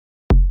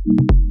I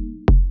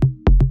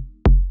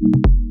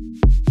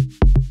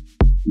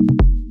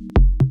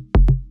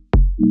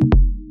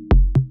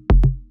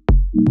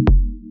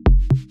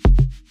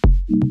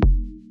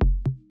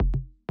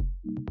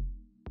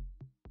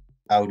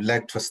would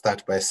like to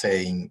start by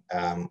saying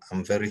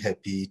I'm very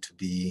happy to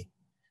be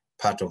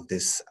part of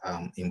this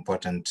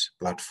important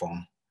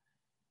platform.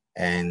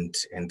 And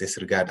in this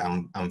regard,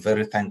 I'm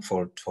very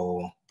thankful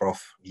to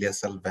Prof.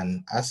 Liesel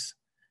Van As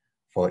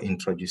for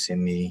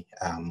introducing me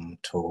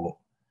to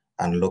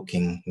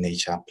Unlocking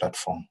Nature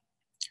platform.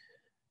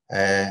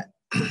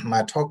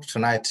 My talk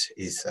tonight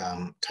is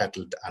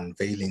titled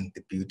Unveiling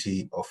the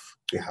Beauty of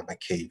Rihaba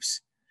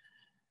Caves.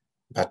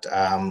 But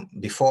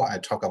before I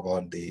talk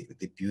about the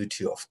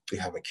beauty of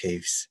Rihaba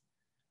Caves,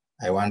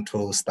 I want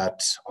to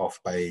start off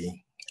by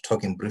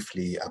talking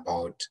briefly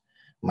about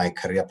my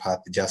career path,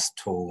 just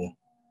to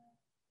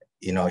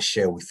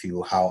share with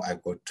you how I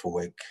got to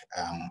work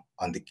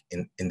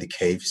in the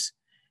caves,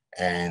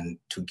 and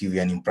to give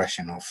you an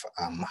impression of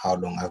how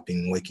long I've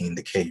been working in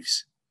the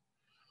caves.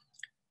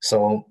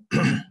 So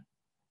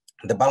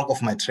the bulk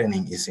of my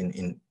training is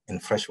in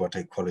freshwater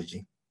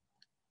ecology.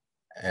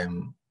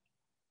 And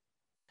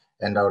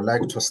I would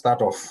like to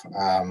start off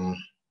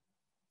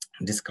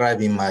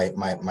describing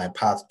my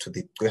path to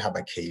the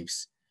Rihaba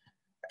Caves.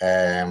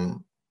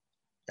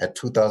 At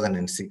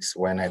 2006,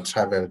 when I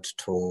traveled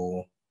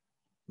to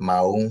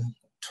Maung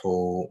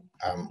to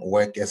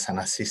work as an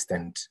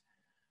assistant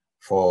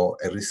for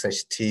a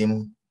research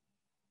team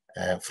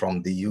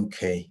from the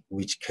UK,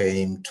 which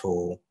came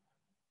to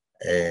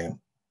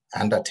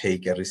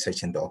undertake a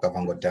research in the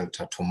Okavango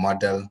Delta to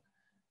model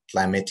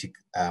climatic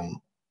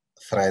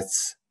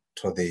threats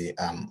to the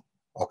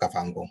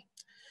Okavango.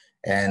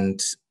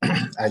 And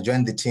I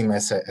joined the team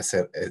as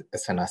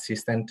an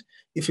assistant.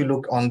 If you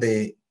look on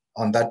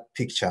that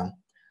picture,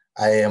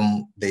 I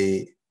am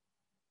the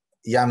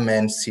young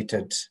man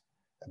seated,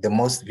 the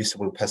most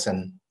visible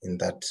person in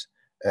that,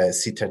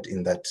 seated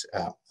in that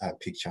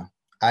picture.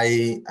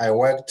 I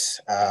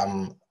worked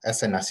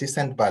as an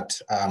assistant, but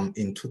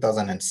in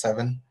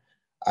 2007,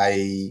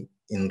 I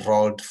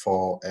enrolled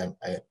for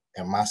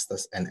a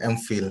master's and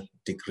MPhil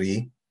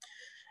degree,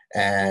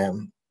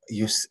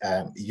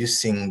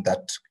 using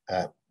that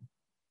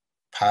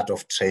part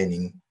of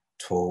training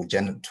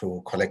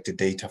to collect the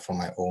data for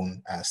my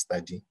own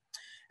study.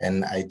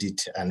 And I did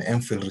an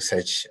MPhil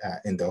research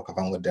in the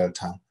Okavango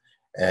Delta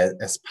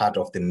as part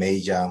of the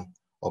major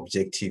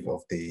objective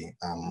of the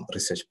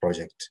research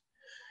project.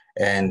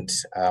 And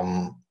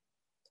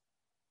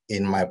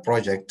in my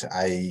project,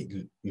 I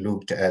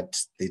looked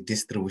at the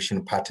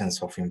distribution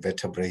patterns of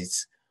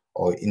invertebrates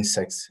or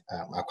insects,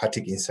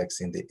 aquatic insects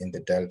in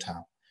the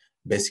Delta,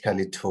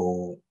 basically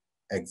to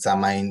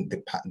examine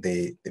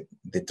the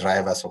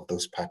drivers of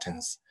those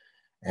patterns,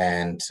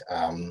 and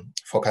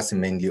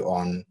focusing mainly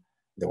on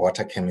the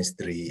water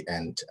chemistry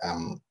and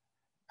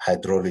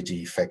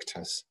hydrology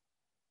factors.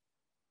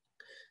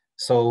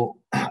 So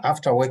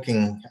after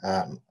working,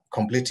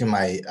 completing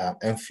my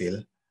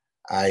MPhil,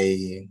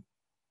 I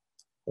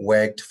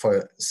worked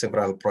for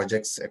several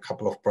projects, a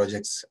couple of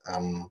projects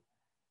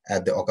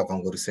at the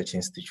Okavango Research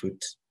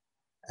Institute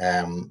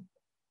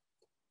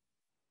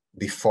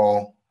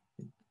before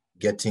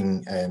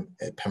getting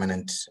a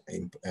permanent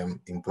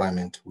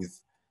employment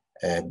with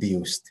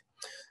BUST.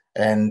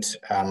 And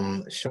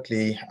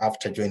shortly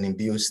after joining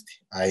BUST,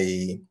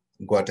 I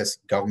got a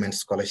government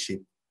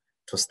scholarship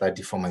to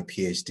study for my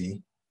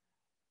PhD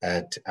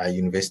at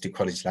University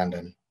College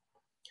London,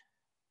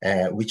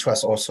 which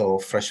was also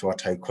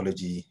freshwater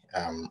ecology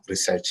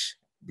research,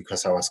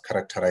 because I was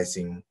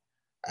characterizing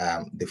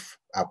the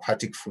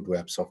aquatic food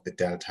webs of the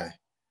Delta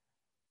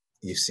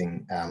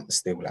using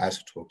stable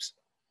isotopes.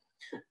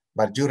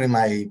 But during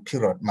my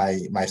period,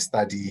 my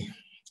study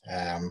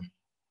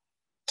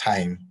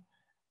time,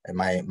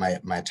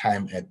 my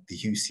time at the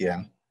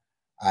UCL,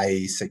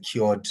 I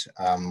secured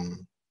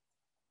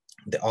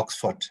the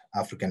Oxford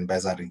African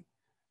bursary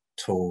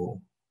to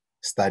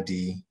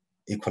study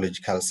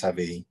ecological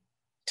survey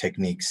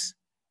techniques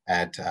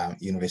at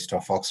University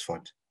of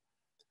Oxford.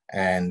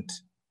 And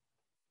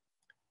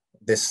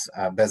this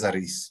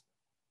bursary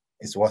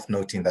is worth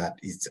noting that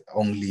it's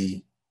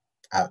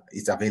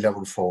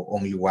available for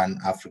only one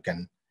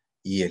African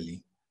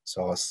yearly.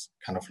 So I was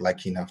kind of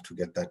lucky enough to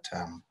get that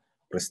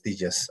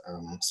prestigious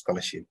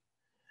scholarship.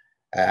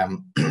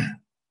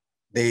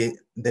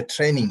 The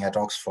training at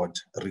Oxford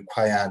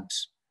required,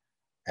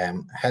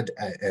 had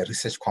a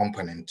research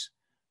component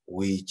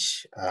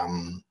which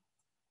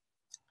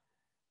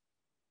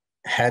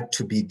had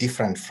to be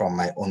different from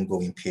my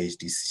ongoing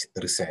PhD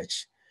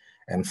research.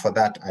 And for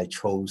that, I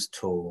chose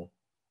to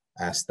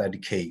study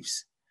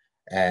caves.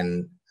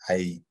 And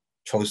I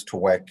chose to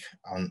work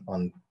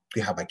on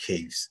Rihaba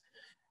Caves.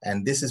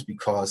 And this is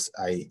because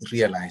I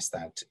realized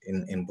that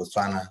in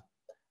Botswana,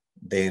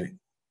 there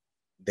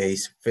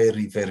is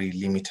very, very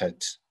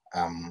limited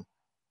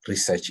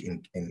research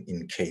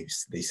in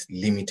caves. There's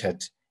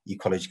limited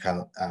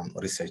ecological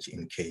research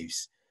in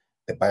caves.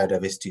 The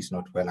biodiversity is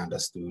not well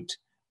understood.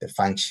 The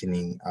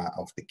functioning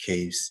of the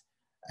caves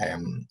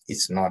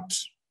is not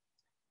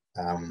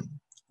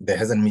there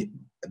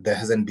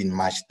hasn't been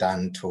much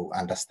done to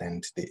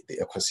understand the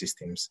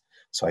ecosystems.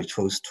 So I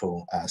chose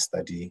to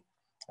study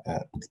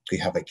the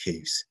Twihava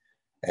caves,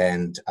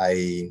 and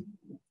I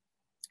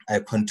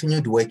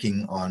continued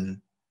working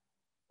on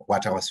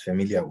what I was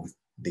familiar with,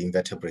 the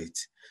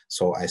invertebrates.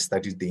 So I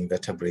studied the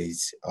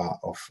invertebrates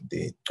of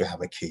the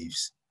Twihava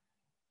caves.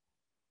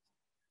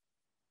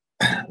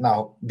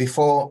 Now,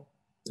 before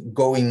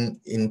going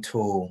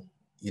into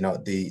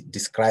the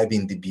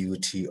describing the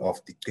beauty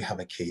of the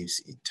Twihava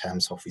caves in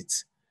terms of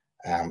its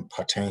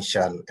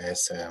potential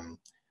as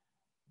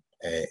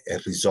a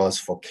resource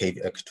for cave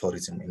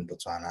ecotourism in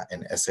Botswana,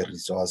 and as a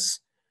resource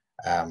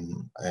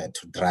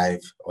to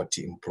drive or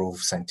to improve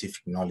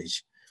scientific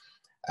knowledge,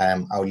 I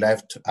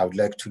would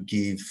like to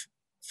give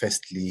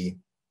firstly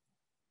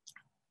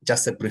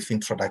just a brief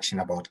introduction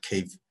about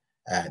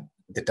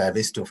the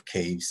diversity of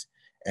caves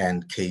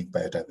and cave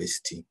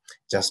biodiversity,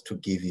 just to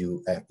give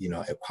you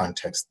a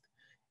context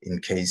in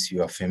case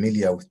you are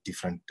familiar with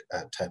different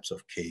types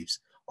of caves,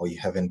 or you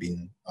haven't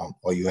been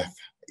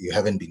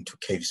to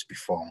caves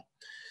before.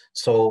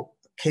 So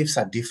caves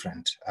are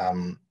different.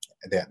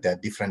 There are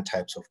different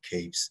types of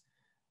caves.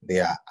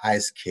 There are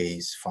ice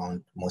caves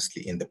found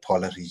mostly in the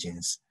polar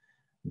regions.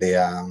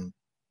 There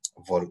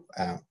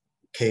are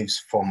caves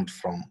formed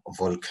from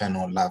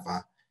volcano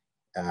lava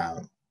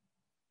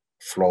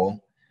flow.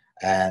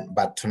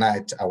 But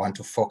tonight I want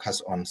to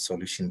focus on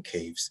solution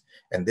caves.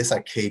 And these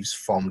are caves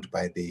formed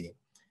by the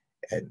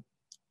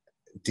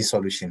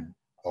dissolution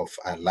of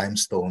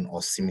limestone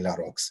or similar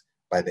rocks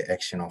by the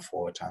action of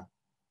water.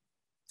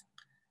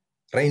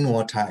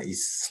 Rainwater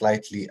is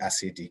slightly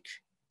acidic,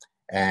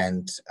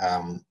 and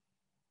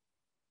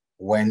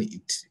when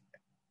it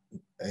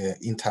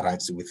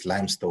interacts with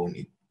limestone,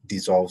 it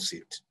dissolves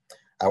it.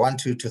 I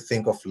want you to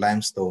think of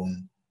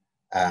limestone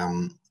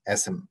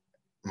as a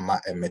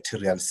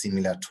material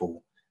similar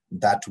to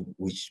that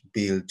which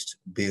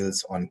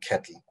builds on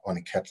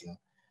a kettle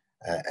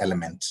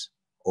element,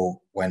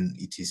 or when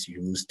it is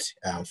used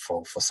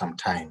for some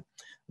time,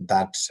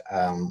 that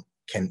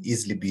can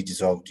easily be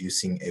dissolved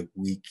using a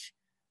weak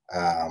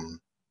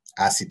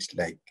acid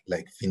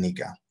like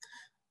vinegar.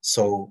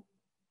 So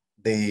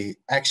the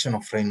action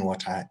of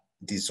rainwater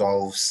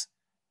dissolves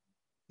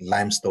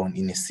limestone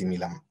in a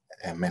similar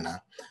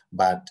manner,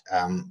 but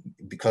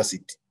because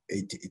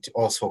it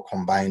also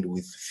combined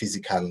with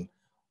physical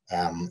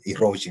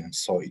erosion,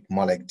 so it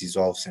more like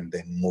dissolves and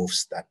then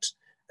moves that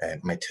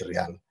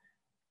material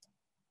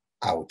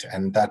out,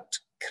 and that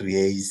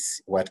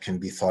creates what can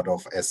be thought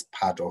of as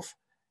part of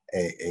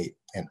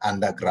an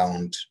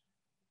underground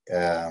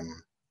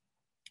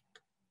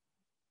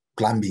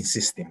plumbing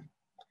system.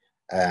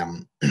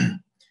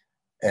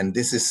 And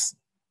this is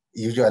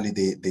usually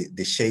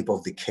the shape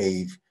of the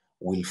cave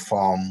will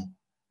form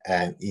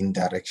in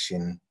the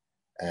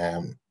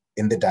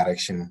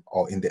direction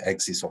or in the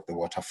axis of the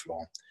water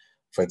flow.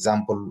 For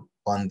example,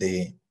 on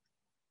the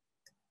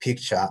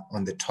picture,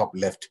 on the top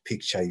left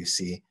picture you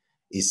see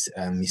is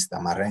Mr.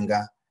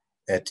 Marenga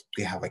at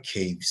Twihava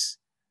Caves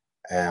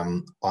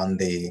on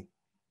the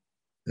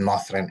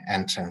northern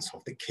entrance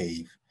of the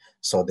cave.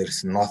 So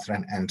there's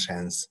northern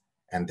entrance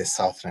and the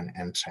southern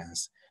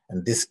entrance.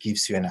 And this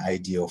gives you an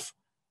idea of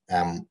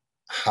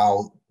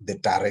how the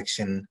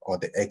direction or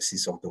the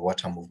axis of the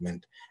water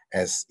movement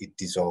as it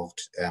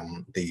dissolved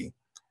the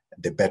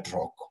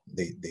bedrock,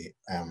 the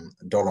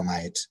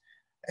dolomite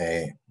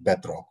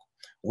bedrock,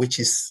 which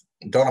is,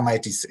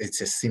 dolomite is,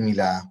 it's a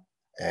similar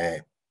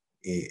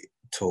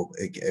to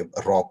a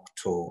rock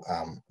to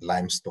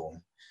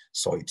limestone.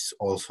 So it's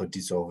also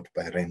dissolved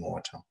by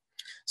rainwater.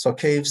 So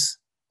caves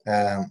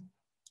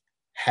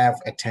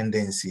have a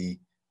tendency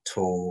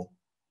to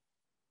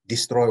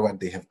destroy what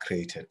they have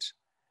created.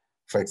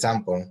 For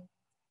example,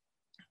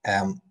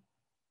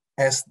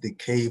 as the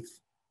cave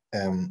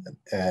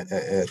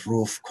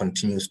roof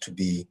continues to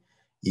be,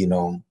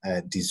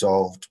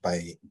 dissolved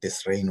by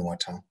this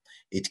rainwater,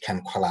 it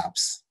can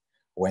collapse.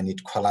 When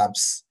it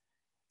collapses,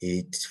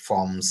 it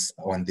forms,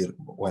 when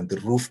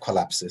the roof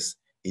collapses,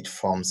 it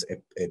forms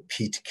a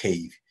pit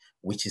cave,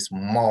 which is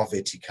more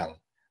vertical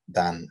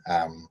than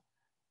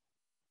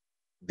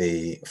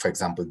for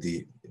example,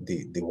 the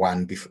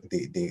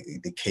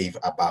cave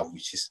above,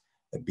 which is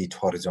a bit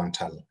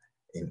horizontal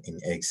in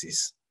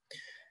axis.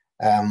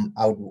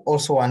 I would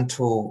also want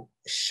to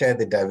share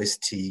the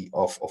diversity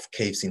of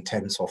caves in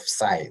terms of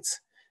size.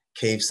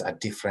 Caves are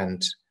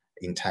different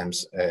in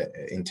terms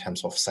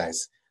of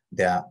size.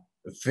 There are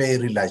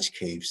very large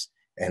caves,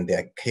 and there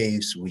are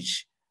caves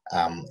which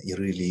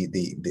really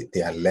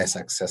they are less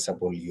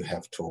accessible. You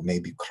have to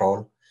maybe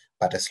crawl,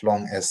 but as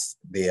long as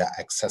they are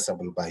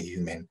accessible by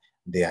human,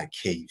 they are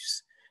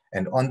caves.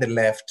 And on the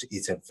left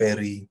is a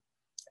very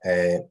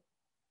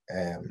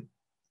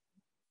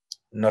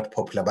not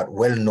popular but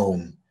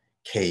well-known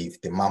cave,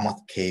 the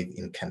Mammoth Cave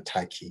in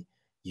Kentucky,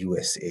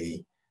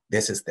 USA.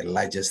 This is the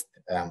largest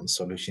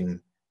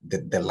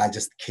the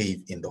largest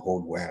cave in the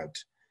whole world.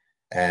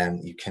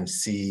 And you can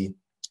see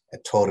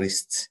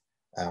tourists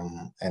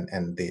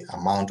and the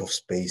amount of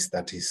space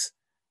that is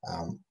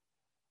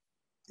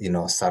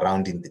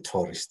surrounding the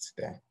tourists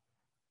there.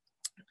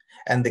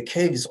 And the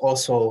cave is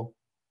also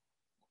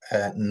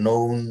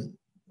known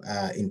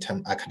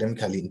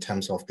academically in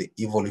terms of the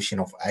evolution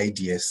of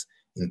ideas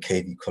in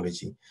cave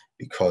ecology,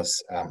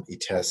 because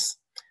it has,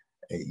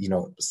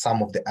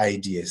 some of the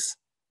ideas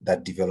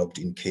that developed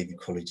in cave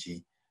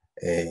ecology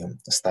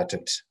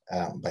started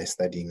by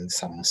studying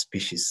some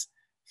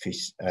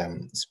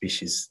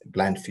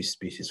blind fish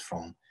species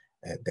from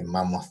the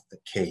Mammoth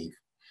Cave.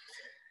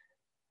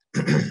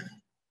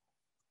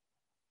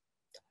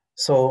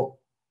 So,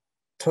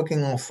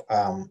 talking of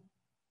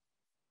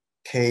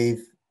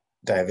cave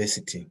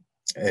diversity,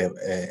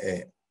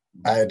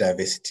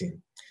 biodiversity,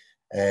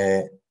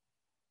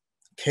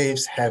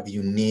 caves have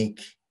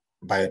unique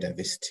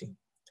biodiversity.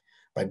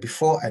 But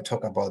before I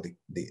talk about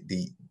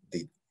the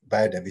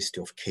biodiversity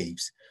of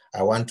caves,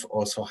 I want to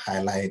also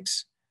highlight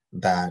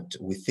that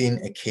within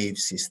a cave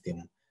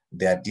system,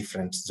 there are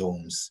different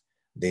zones.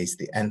 There's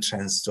the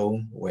entrance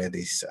zone where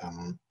there's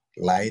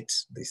light,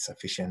 there's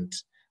sufficient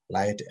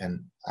light,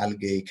 and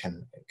algae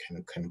can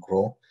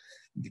grow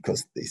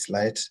because there's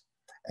light.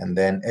 And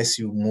then as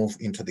you move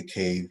into the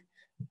cave,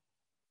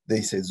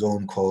 there's a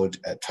zone called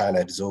a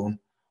twilight zone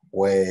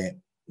where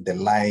the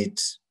light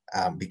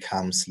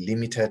becomes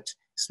limited.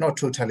 It's not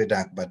totally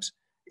dark, but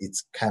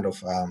it's kind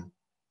of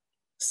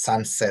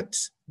sunset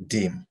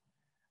dim.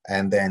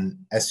 And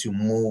then as you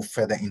move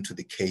further into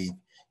the cave,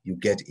 you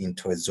get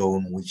into a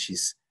zone which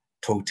is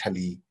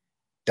totally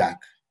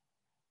dark.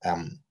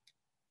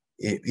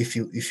 If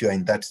you're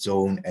in that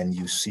zone and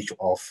you switch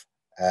off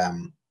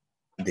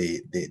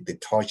the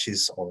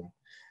torches or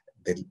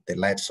the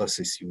light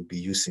sources you'll be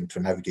using to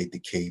navigate the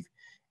cave,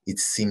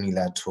 it's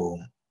similar to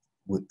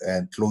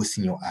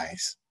closing your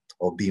eyes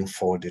or being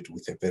folded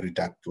with a very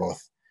dark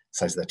cloth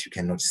such that you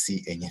cannot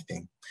see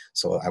anything.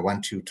 So I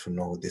want you to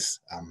know this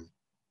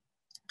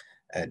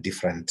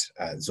different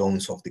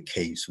zones of the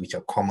caves, which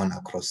are common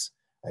across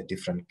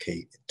different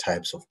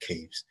types of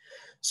caves.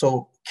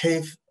 So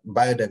cave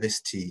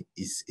biodiversity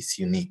is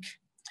unique.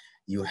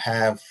 You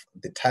have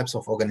the types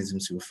of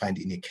organisms you find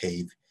in a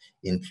cave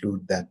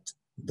include that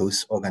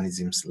those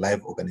organisms,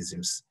 live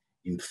organisms,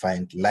 you'd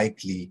find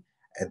likely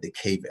at the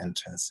cave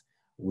entrance,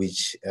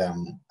 which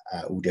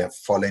would have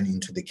fallen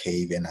into the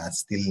cave and are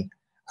still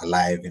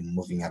alive and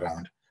moving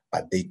around,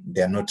 but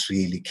they're not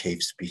really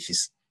cave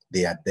species.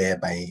 They are there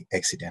by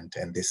accident,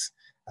 and this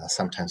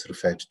sometimes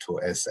referred to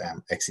as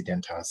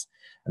accidentals.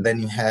 And then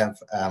you have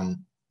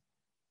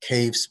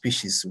cave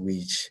species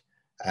which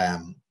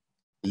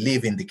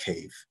live in the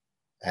cave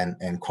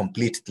and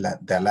complete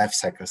their life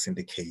cycles in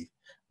the cave,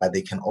 but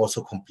they can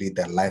also complete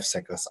their life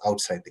cycles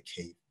outside the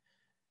cave.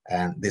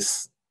 And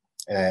these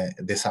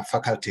are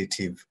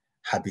facultative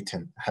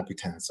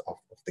habitants of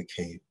the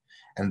cave.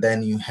 And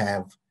then you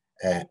have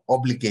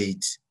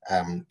obligate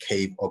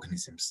cave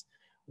organisms,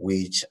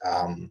 which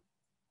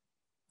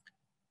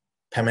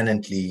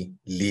permanently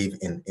live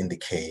in the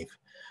cave.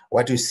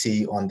 What you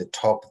see on the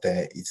top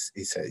there is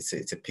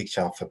a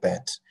picture of a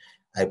bat.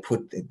 I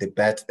put the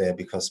bat there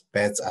because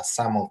bats are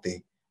some of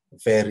the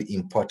very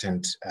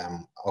important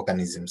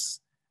organisms,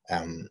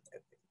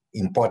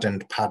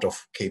 important part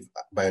of cave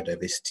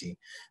biodiversity,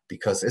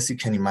 because as you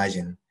can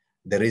imagine,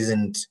 there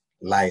isn't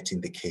light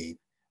in the cave.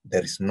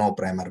 There is no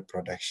primary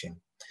production.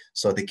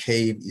 So the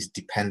cave is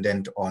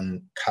dependent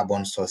on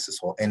carbon sources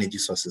or energy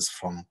sources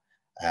from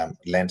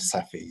land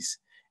surface.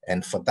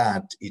 And for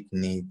that, it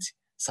needs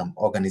some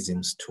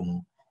organisms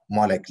to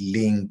more like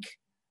link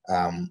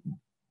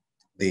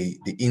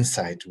the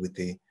inside with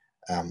the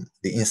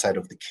inside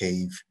of the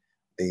cave,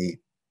 the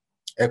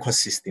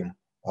ecosystem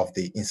of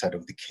the inside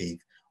of the cave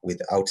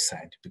with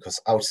outside, because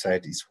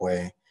outside is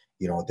where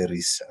there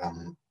is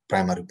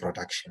primary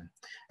production,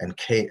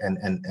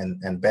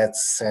 and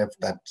bats serve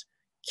that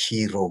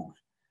key role.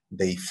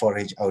 They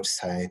forage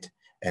outside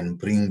and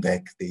bring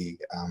back the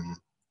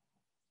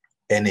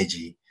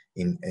energy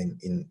in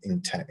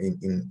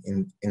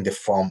the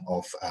form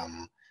of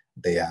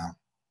their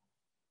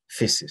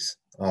feces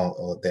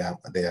or their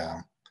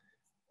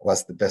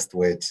what's the best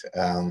word,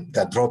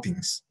 their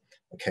droppings.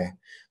 Okay,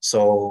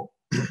 so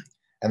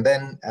and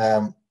then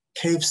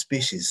cave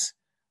species,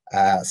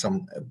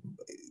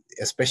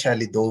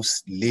 especially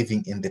those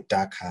living in the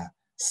darker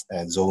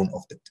zone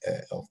of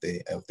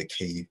the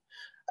cave,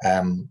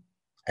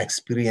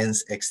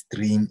 experience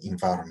extreme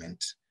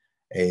environment.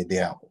 They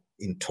are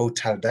in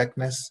total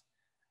darkness.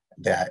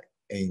 They are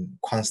in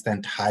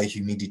constant high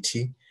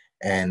humidity,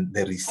 and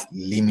there is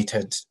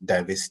limited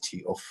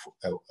diversity of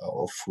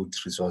food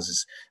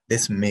resources.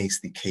 This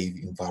makes the cave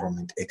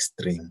environment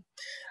extreme.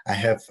 I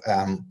have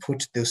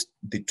put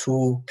the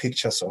two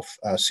pictures of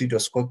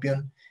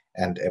pseudoscorpion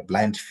and a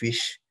blind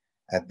fish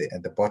at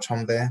the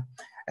bottom there.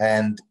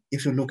 And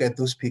if you look at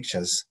those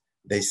pictures,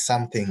 there's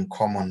something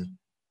common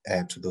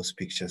to those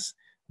pictures.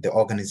 The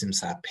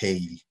organisms are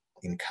pale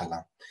in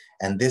color.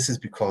 And this is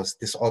because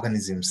these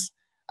organisms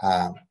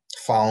are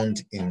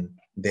found in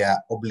their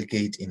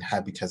obligate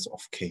inhabitants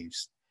of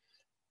caves.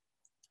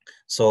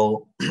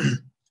 So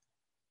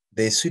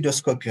the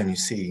pseudoscorpion you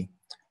see,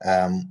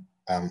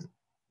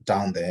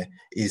 down there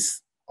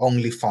is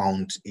only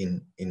found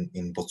in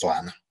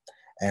Botswana.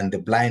 And the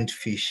blind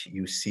fish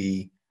you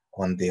see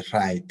on the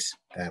right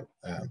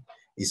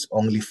is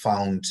only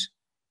found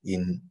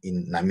in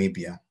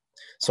Namibia.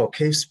 So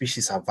cave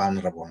species are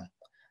vulnerable.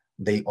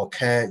 They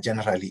occur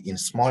generally in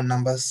small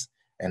numbers,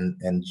 and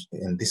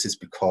this is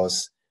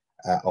because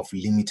of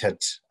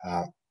limited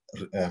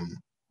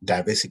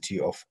diversity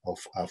of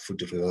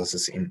food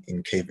resources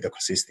in cave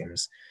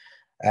ecosystems.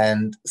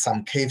 And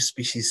some cave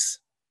species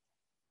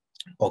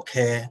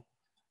occur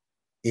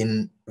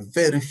in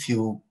very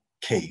few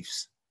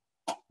caves,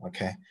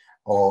 okay?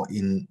 Or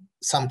in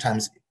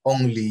sometimes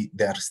only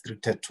they're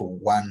restricted to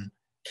one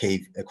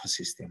cave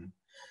ecosystem.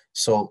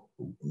 So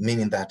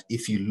meaning that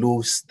if you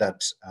lose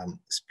that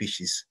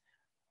species,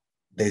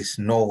 there's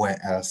nowhere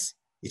else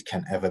it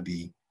can ever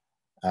be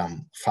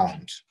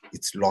found.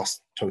 It's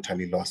lost,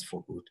 totally lost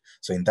for good.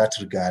 So in that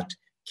regard,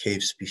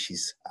 cave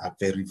species are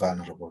very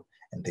vulnerable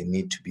and they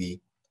need to be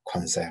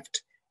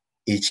conserved.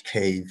 Each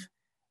cave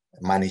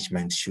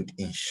management should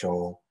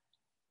ensure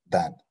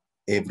that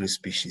every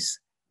species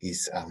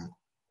is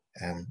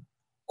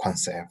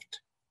conserved.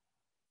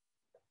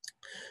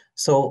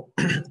 So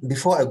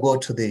before I go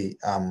to the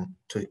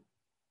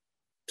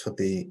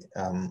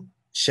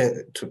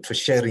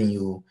sharing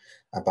you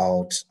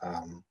about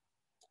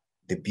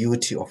the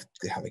beauty of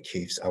the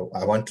caves,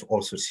 I want to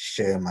also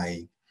share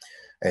my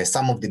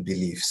some of the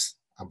beliefs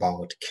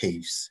about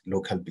caves,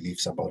 local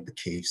beliefs about the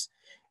caves,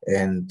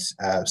 and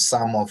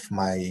some of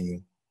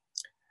my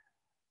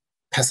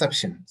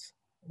perceptions.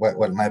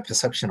 Well, my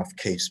perception of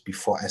caves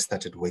before I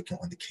started working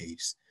on the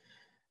caves.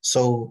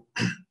 So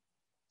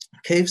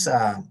caves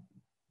are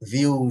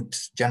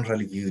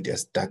generally viewed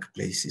as dark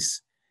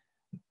places,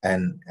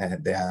 and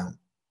they are,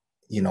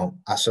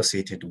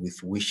 associated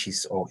with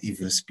wishes or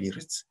evil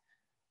spirits.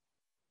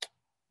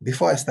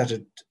 Before I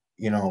started,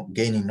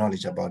 gaining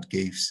knowledge about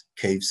caves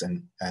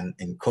and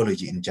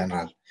ecology in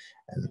general,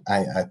 and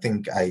I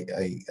think I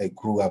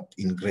grew up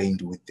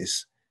ingrained with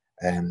this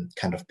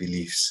kind of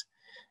beliefs.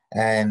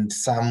 And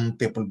some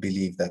people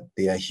believe that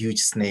there are huge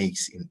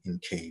snakes in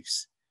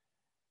caves,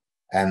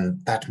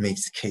 and that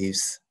makes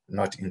caves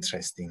not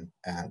interesting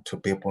to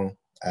people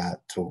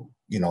to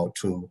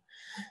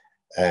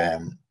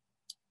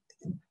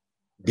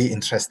be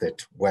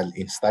interested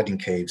in studying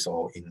caves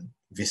or in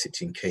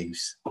visiting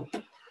caves.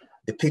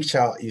 The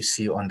picture you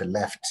see on the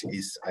left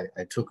is,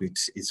 I took it,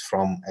 is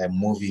from a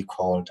movie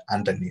called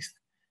Underneath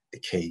the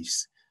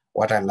Caves.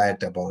 What I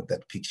liked about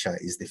that picture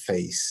is the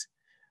face.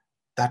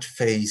 That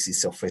face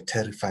is of a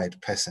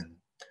terrified person,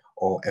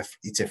 or if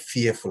it's a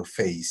fearful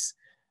face,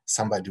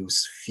 somebody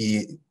who's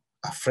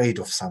afraid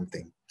of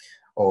something,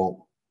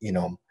 or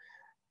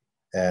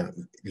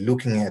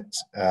looking at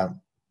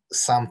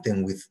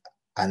something with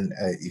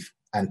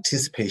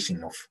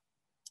anticipation of,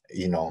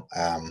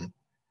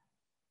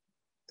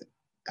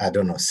 I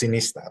don't know,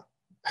 sinister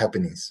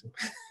happenings.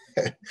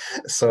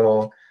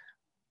 So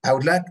I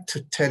would like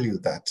to tell you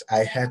that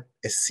I had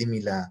a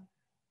similar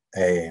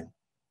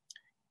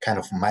kind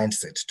of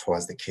mindset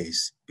towards the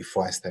caves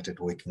before I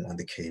started working on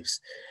the caves.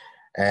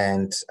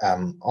 And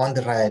on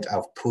the right,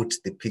 I've put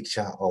the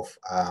picture of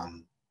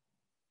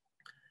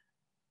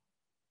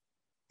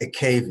a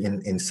cave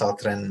in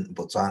southern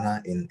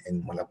Botswana,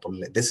 in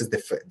Molapole. This is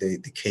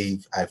the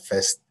cave I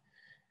first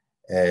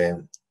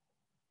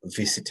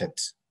visited.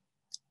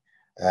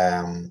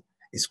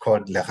 It's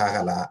called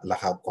Legaga la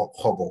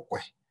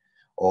Kgobokwe,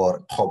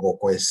 or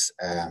Kgobokwe's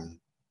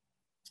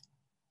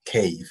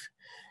cave.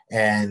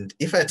 And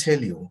if I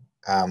tell you,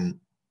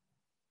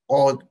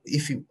 or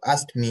if you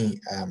asked me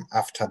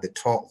after the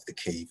tour of the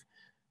cave,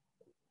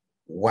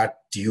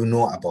 what do you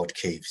know about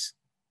caves?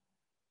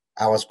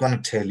 I was going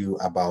to tell you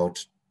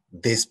about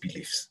these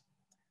beliefs,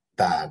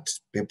 that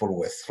people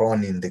were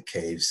thrown in the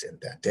caves and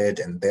they're dead,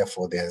 and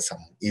therefore there are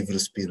some evil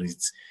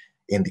spirits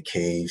in the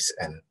caves,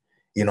 and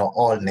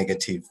all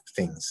negative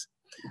things.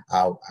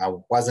 I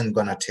wasn't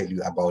going to tell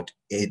you about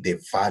the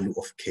value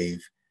of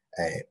cave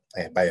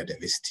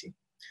biodiversity.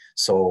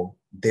 So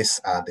these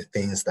are the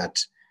things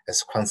that,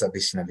 as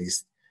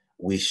conservationists,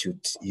 we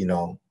should,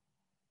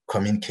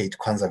 communicate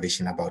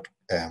conservation about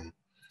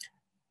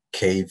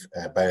cave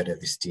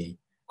biodiversity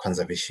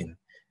conservation,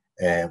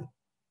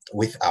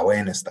 with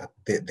awareness that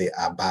there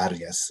are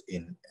barriers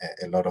in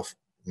a lot of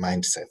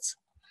mindsets.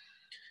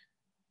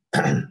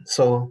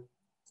 So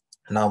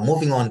now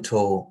moving on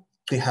to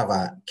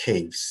Kihava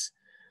caves.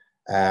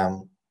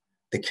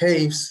 The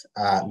caves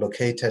are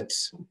located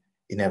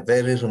in a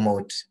very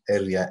remote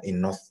area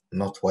in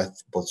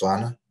northwest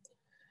Botswana.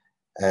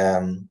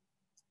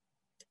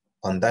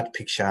 On that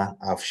picture,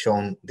 I've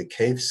shown the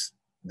caves,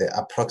 the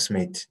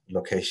approximate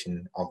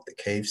location of the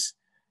caves,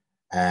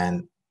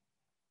 and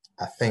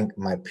I think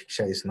my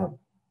picture is not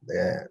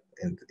there,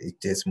 and it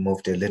just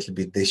moved a little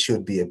bit. They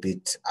should be a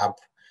bit up,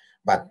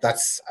 but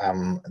that's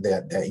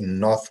they're in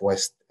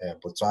northwest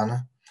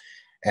Botswana,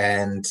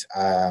 and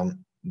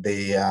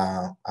they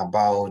are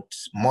about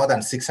more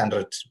than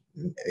 600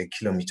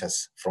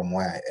 kilometers from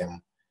where I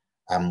am.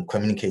 I'm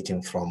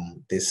communicating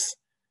from this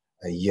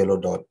yellow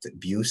dot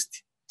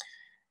Bust,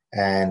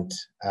 And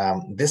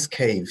these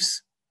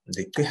caves,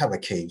 the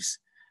Twihaba caves,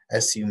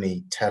 as you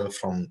may tell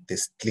from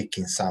this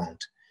clicking sound,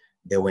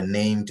 they were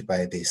named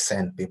by the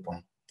Sand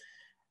people.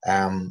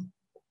 And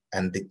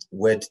the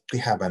word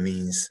Twihaba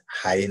means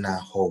hyena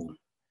hole.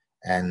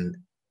 And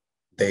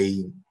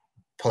they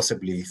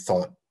possibly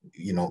thought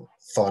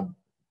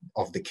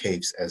of the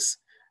caves as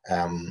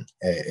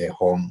a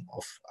home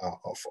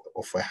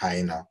of a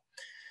hyena.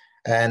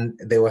 And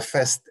they were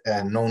first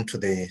known to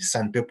the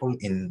San people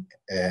in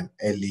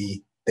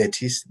early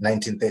 30s,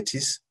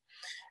 1930s.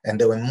 And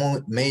they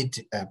were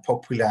made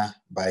popular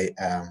by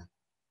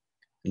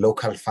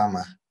local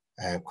farmer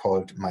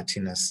called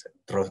Martinez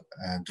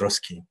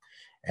Drosky.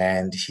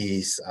 And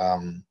he's,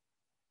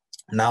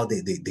 now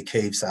the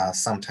caves are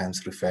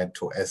sometimes referred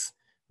to as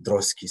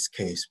Drosky's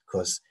caves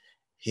because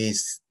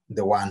he's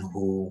the one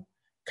who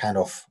kind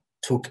of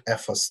took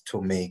efforts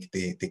to make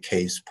the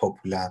caves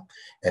popular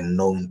and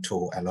known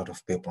to a lot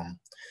of people.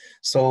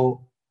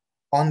 So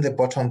on the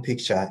bottom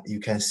picture,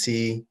 you can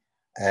see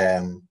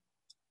a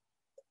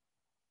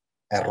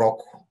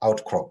rock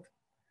outcrop,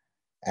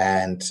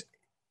 and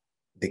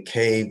the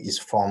cave is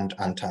formed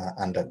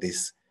under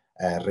this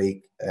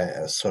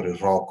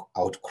rock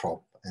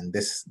outcrop, and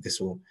this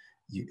will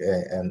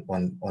and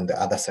on the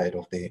other side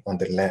of on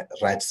the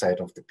right side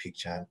of the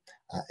picture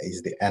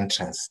is the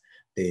entrance,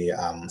 the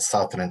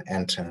southern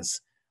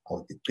entrance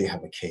of the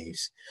Twihaba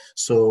caves.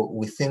 So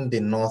within the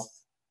north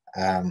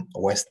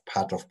west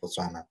part of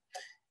Botswana,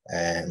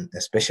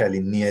 especially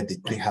near the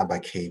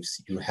Twihaba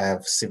caves, you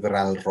have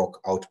several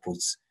rock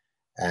outputs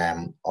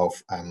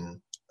of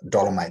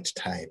dolomite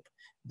type.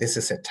 This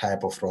is a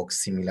type of rock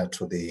similar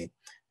to the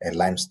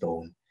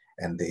limestone,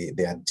 and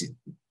they are,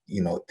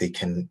 they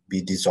can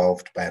be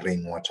dissolved by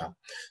rainwater.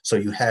 So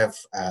you have,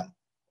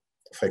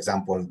 for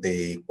example,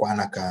 the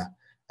Kwanaka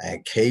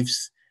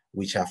caves,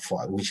 which are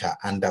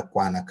under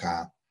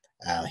Kwanaka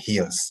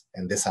hills,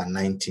 and these are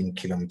 19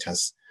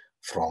 kilometers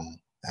from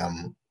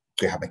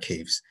Twihaba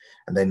caves.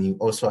 And then you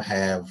also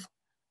have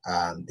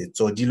the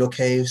Zodilo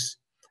caves.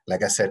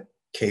 Like I said,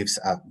 caves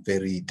are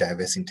very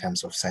diverse in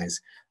terms of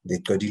size. The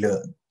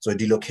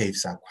Zodilo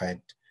caves are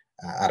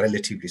are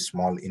relatively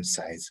small in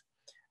size,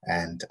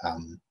 and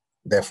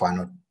therefore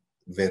not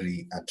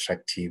very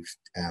attractive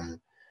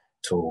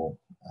to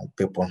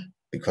people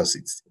because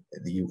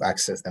you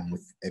access them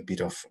with a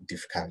bit of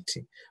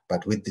difficulty.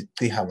 But with the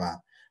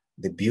Twihaba,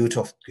 the beauty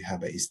of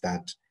Twihaba is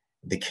that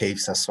the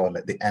caves are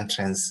solid. The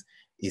entrance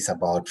is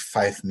about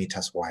 5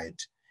 meters wide,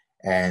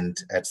 and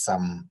at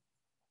some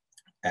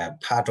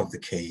part of the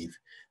cave,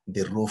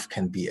 the roof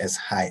can be as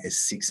high as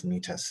 6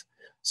 meters.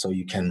 So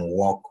you can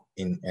walk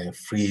in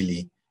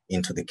freely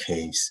into the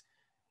caves.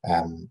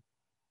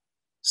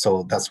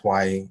 So that's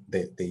why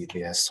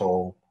they are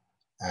so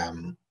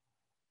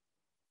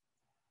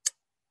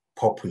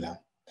popular.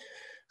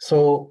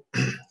 So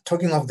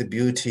talking of the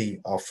beauty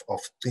of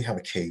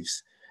Twihaba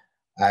caves,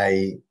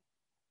 it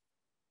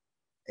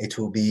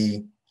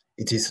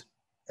is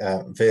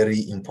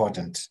very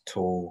important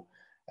to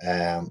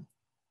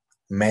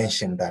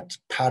mention that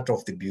part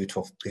of the beauty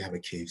of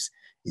Twihaba caves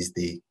is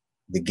the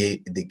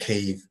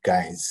cave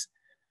guides.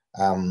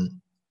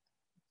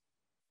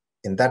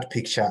 In that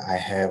picture, I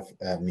have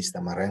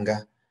Mr.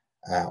 Marenga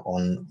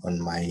on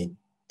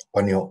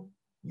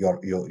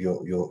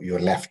your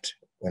left,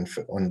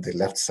 on the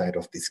left side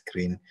of the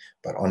screen,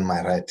 but on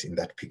my right in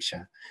that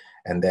picture,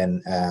 and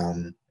then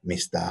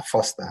Mr.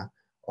 Foster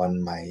on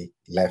my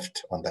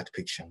left on that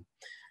picture.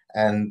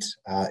 And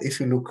if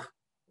you look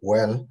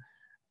well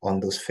on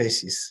those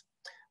faces,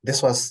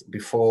 this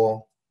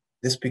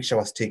picture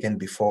was taken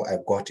before I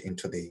got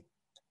into the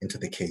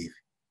cave,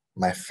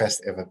 my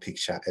first ever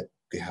picture at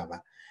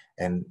Twihaba.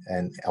 And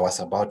I was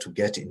about to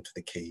get into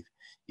the cave.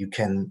 You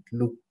can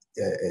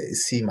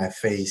see my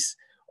face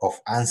of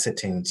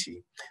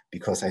uncertainty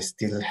because I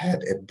still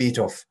had a bit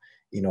of,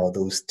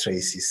 those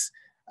traces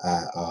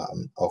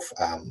of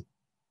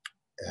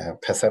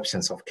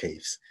perceptions of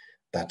caves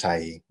that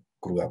I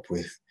grew up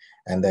with.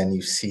 And then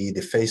you see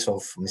the face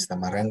of Mr.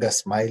 Marenga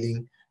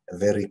smiling, a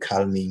very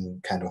calming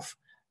kind of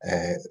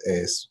a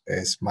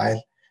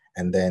smile.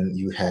 And then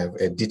you have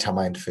a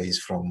determined face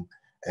from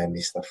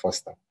Mr.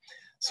 Foster.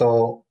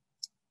 So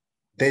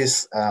they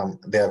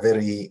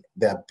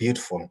are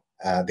beautiful.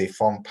 They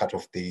form part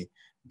of the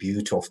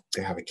beauty of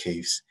Twihaba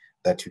caves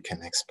that you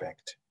can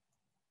expect.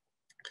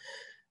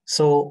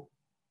 So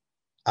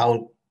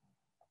I'll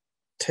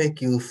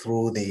take you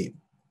through the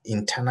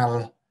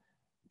internal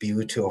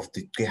beauty of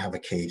the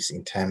Twihaba caves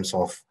in terms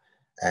of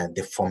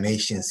the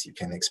formations you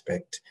can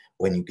expect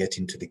when you get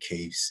into the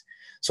caves.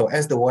 So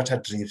as the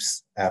water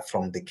drips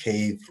from the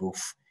cave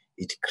roof,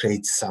 it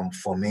creates some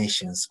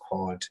formations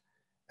called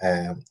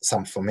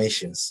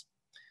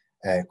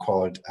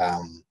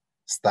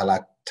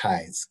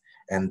stalactites,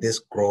 and this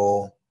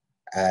grow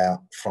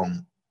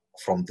from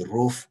the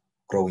roof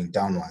growing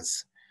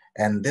downwards.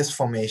 And these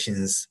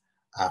formations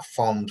are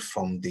formed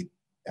from the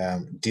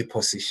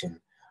deposition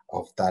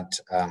of that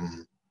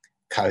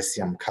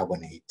calcium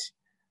carbonate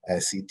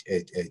as it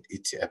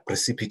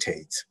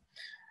precipitates.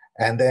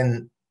 And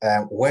then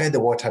where the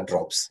water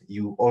drops,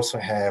 you also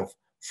have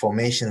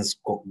formations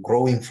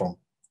growing from,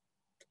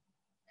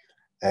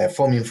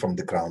 forming from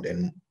the ground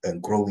and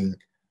growing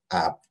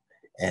up,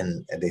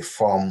 and they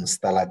form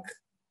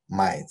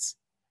stalagmites.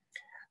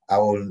 I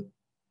will,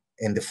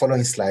 in the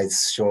following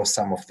slides, show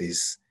some of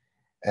these.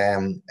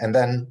 And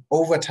then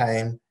over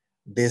time,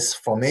 these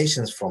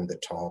formations from the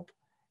top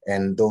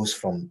and those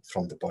from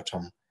the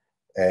bottom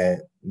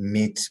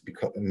meet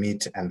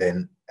and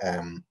then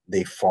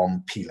they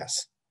form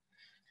pillars.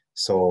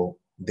 So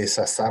these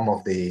are some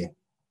of the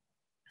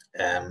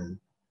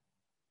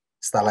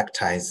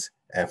stalactites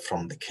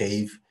from the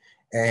cave,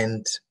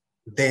 and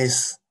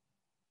these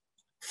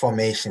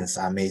formations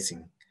are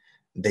amazing.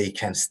 They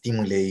can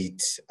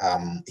stimulate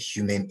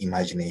human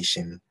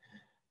imagination.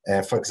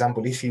 For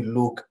example, if you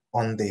look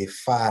on the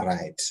far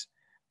right,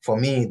 for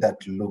me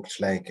that looked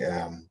like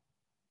a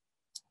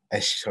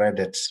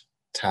shredded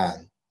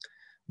tongue,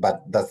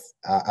 but that's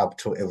up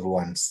to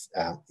everyone's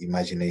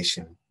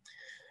imagination.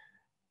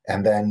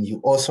 And then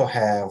you also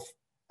have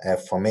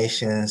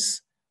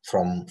formations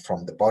from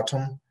the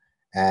bottom,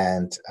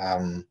 and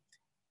on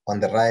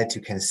the right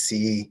you can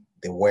see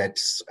the wet,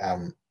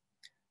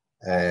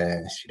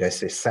 should I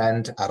say,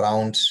 sand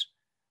around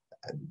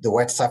the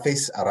wet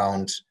surface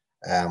around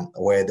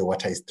where the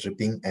water is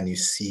dripping, and you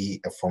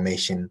see a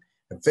formation,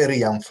 a very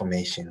young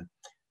formation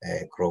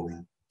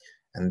growing.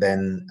 And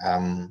then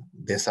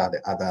these are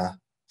the other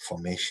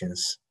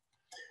formations.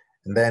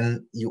 And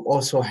then you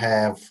also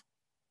have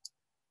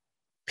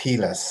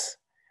pillars.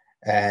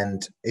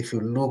 And if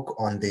you look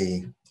on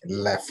the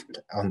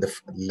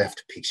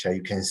left picture,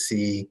 you can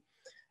see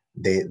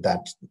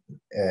that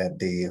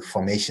the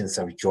formations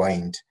have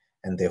joined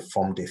and they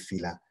formed a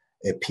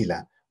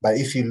pillar. But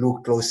if you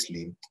look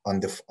closely on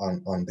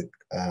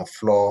the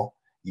floor,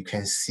 you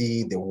can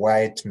see the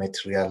white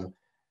material,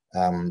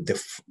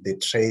 the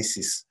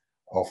traces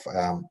of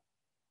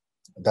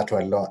that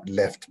were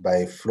left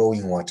by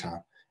flowing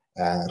water,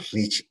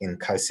 rich in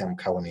calcium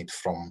carbonate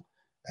from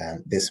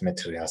these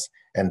materials.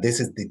 And this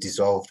is the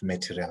dissolved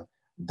material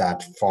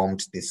that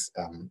formed these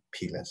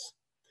pillars.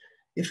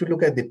 If you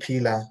look at the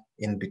pillar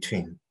in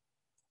between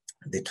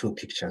the two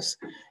pictures,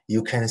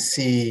 you can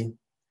see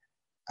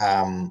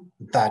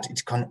that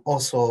it can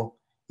also,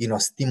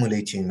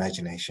 stimulate your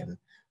imagination.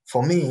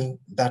 For me,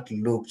 that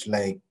looked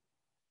like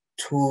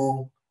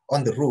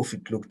on the roof,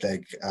 it looked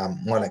like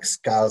more like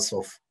skulls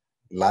of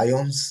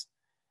lions.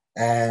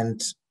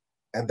 And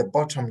at the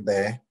bottom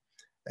there,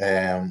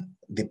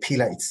 the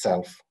pillar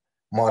itself,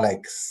 more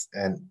like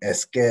a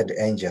scared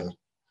angel.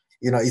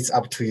 It's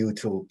up to you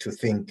to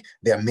think.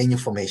 There are many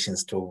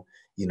formations to,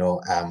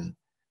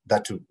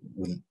 that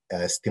will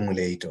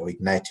stimulate or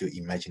ignite your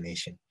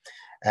imagination.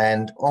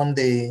 And on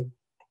the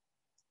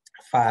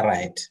far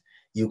right,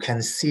 you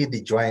can see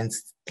the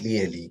joints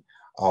clearly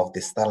of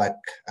the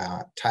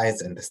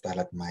stalactites and the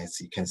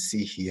stalagmites. You can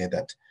see here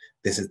that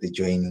this is the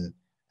joining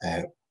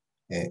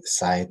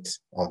site,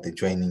 or the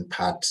joining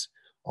part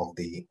of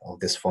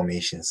these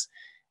formations.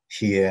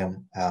 Here,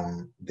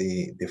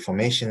 the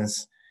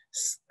formations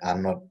are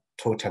not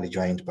totally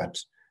joined, but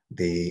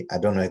I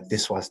don't know if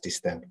this was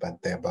disturbed,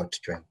 but they're about to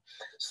join.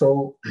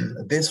 So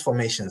these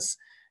formations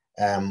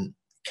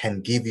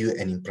can give you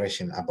an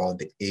impression about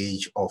the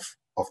age of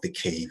the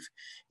cave.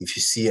 If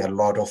you see a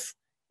lot of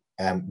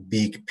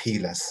big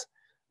pillars,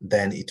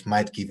 then it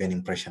might give an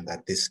impression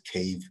that this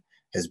cave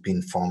has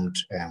been formed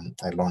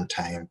a long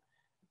time,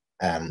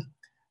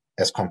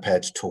 as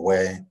compared to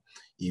where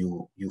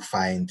you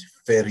find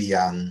very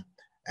young,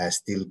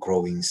 still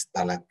growing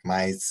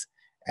stalagmites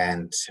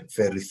and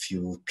very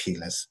few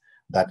pillars.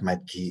 That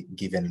might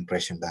give an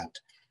impression that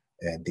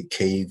the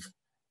cave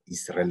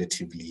is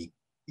relatively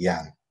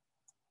young.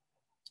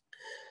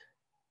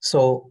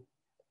 So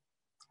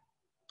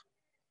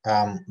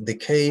the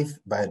cave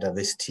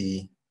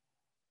biodiversity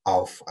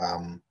of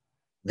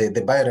the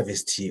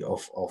biodiversity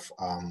of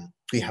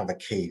Kwiehava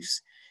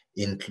caves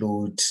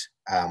include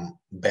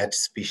bird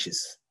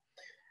species.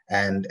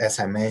 And as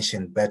I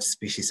mentioned, bird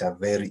species are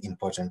very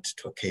important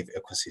to cave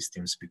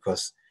ecosystems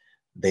because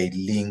they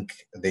link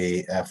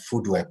the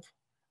food web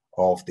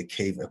of the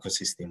cave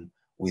ecosystem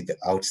with the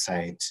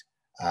outside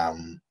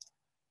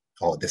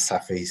or the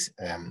surface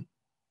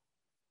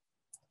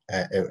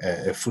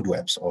food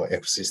webs or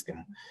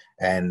ecosystem.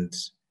 And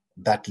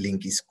that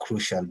link is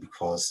crucial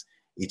because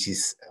it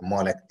is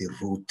more like the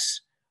root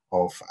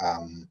of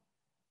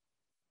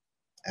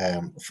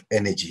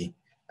energy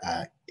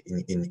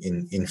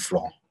in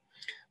flow.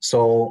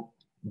 So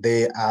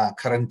there are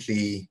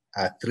currently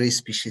 3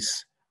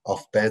 species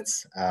of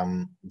birds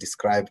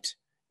described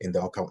in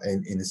the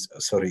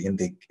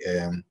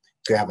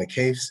Kwiehava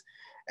caves,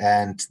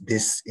 and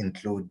this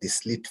include the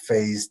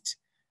slit-faced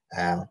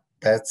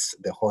birds,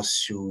 the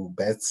horseshoe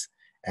birds,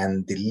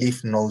 and the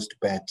leaf-nosed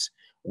bird,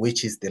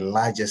 which is the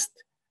largest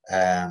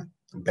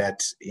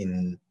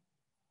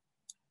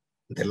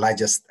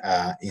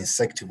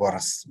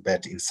insectivorous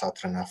bird in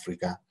Southern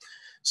Africa.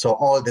 So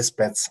all these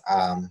birds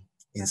are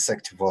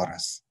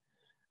insectivorous.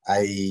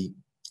 I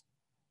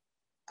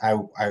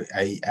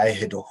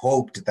had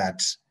hoped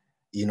that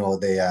you know,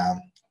 they are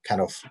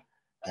kind of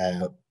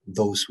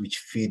those which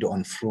feed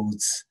on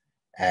fruits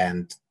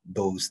and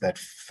those that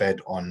fed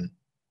on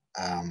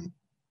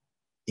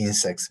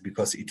insects,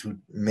 because it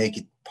would make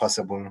it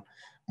possible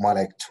more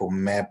like to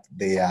map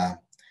their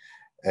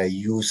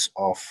use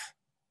of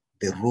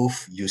the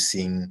roof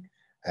using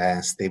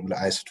stable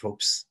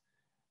isotopes.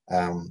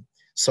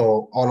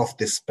 So all of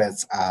these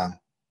pests are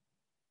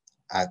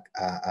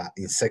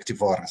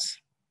insectivorous.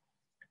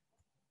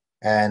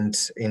 And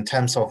in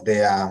terms of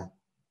their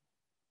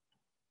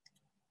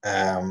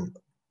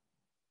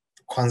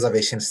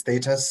conservation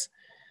status,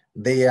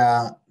 they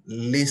are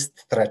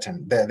least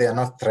threatened. They are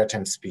not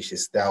threatened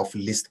species. They are of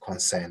least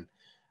concern.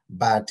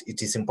 But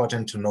it is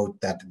important to note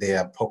that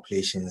their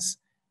populations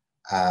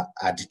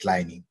are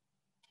declining.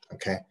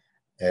 Okay,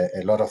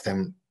 a lot of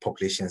them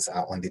populations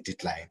are on the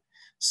decline.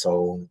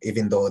 So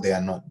even though they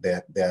are not,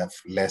 they are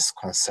less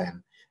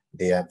concern,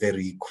 they are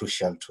very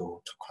crucial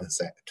to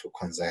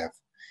conserve,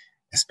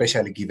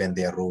 especially given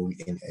their role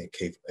in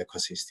cave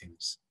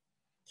ecosystems.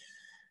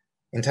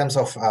 In terms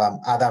of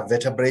other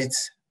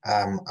vertebrates,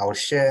 I will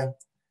share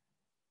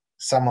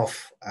some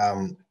of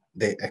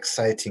the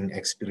exciting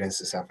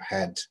experiences I've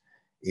had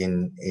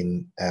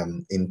in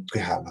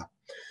Twihaba.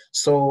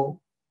 So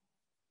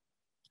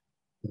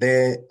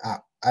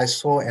I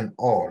saw an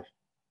owl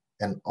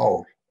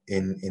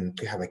in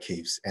Twihaba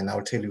Caves, and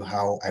I'll tell you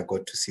how I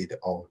got to see the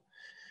owl.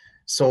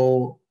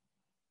 So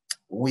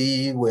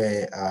we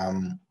were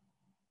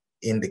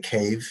in the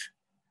cave,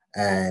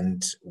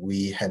 and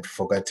we had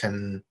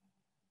forgotten,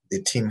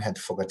 the team had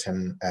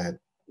forgotten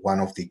one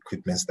of the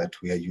equipments that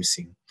we are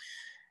using,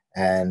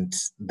 and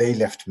they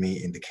left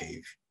me in the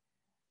cave.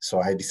 So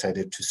I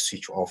decided to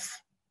switch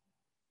off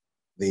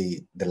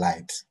the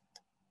light.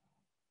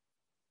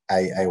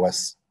 I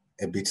was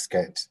a bit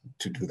scared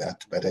to do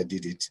that, but I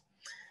did it.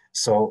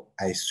 So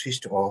I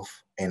switched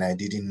off and I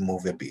didn't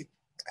move a bit.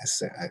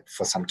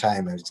 For some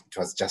time, it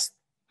was just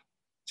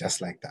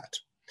like that.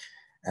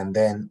 And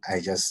then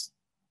I just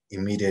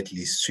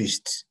immediately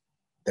switched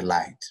the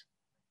light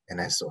and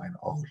I saw an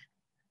owl.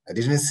 I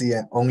didn't see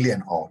only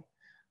an owl.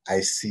 I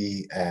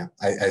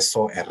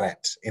saw a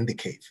rat in the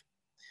cave.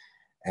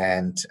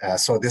 And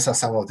so these are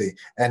some of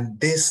and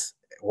this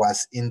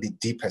was in the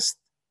deepest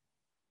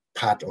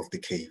part of the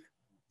cave,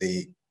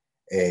 the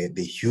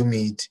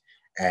humid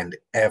and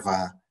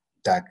ever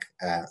dark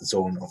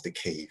zone of the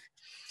cave.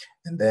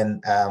 And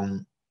then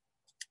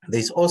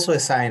there's also a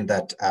sign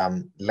that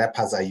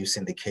leopards are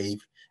using the cave,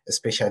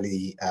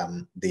 especially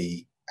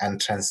the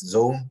entrance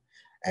zone,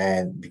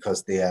 and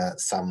because there are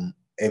some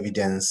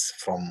evidence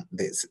from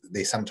this,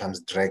 they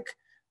sometimes drag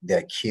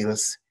their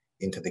kills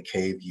into the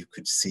cave. You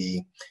could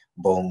see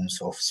bones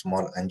of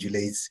small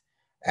ungulates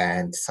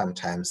and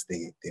sometimes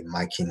the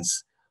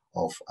markings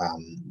of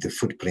the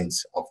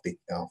footprints of the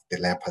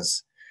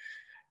leopards.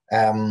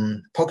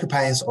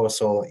 Porcupines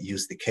also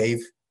use the cave,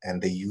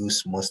 and they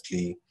use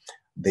mostly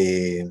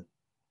the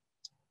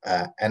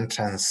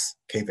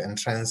cave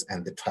entrance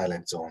and the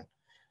twilight zone,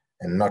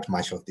 and not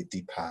much of the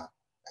deeper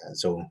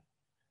zone.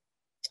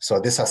 So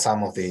these are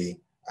some of the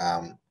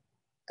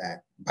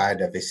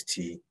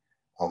biodiversity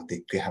of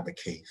the Twihaba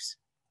caves.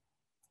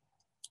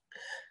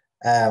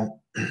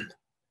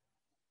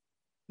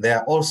 There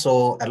are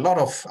also a lot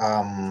of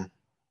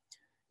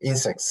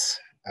insects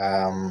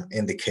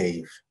in the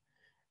cave,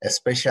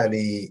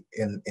 especially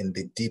in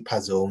the deeper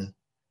zone,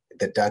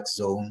 the dark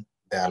zone.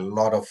 There are a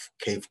lot of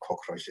cave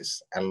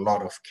cockroaches,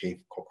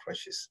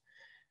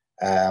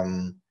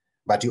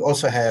 but you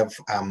also have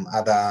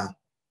other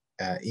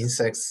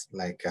insects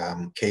like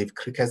cave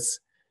crickets,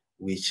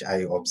 which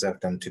I observe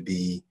them to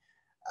be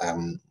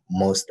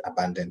most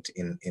abundant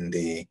in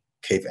the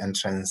cave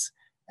entrance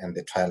and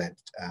the twilight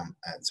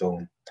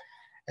zone.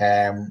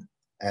 And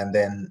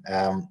then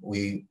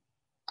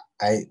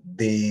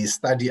the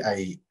study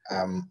I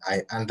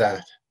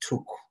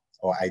undertook,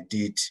 or I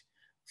did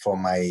for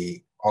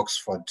my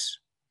Oxford,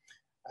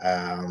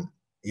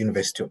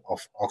 University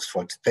of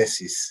Oxford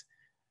thesis,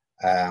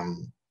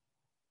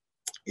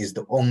 is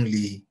the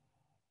only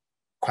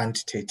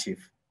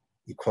quantitative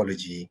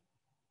ecology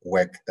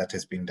work that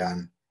has been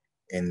done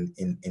in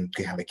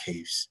Twihaba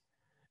caves.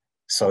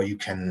 So you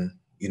can,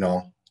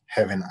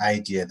 have an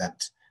idea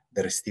that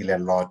there is still a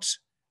lot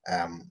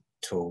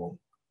to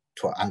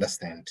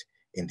understand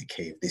in the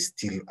cave. There's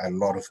still a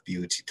lot of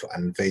beauty to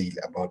unveil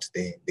about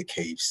the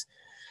caves.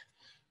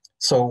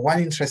 So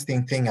one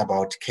interesting thing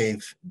about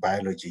cave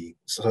biology,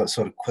 so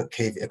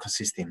cave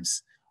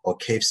ecosystems or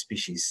cave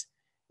species,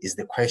 is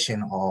the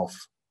question of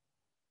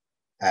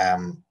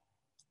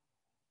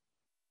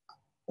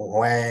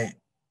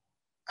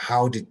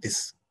how did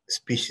this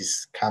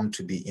species come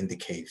to be in the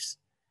caves,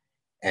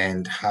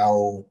 and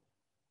how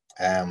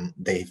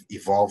they've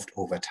evolved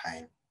over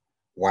time.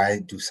 Why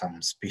do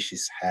some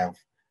species have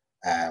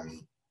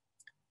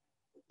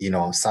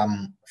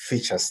some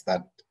features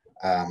that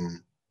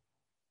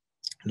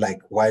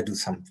like why do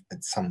some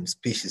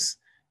species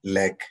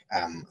lack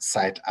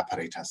sight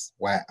apparatus?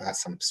 Why are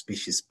some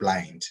species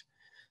blind?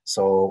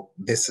 So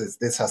these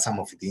are some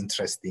of the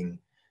interesting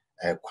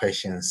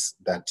questions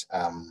that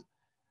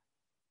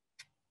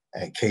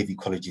cave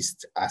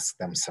ecologists ask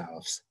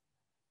themselves.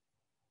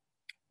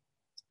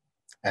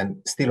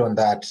 And still on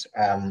that,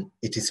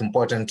 it is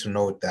important to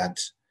note that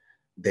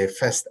the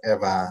first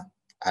ever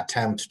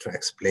attempt to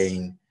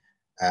explain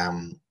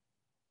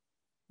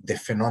the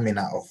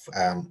phenomena of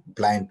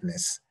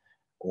blindness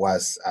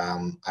was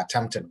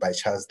attempted by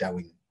Charles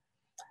Darwin.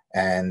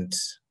 And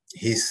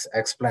his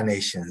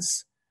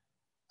explanations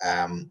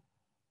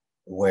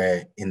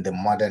were in the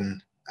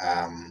modern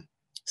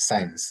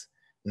science,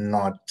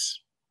 not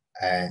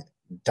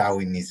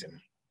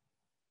Darwinism.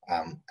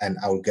 And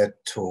I'll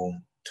get to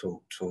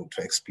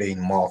explain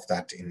more of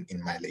that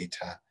in my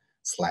later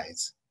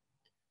slides.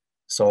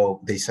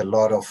 So there's a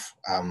lot of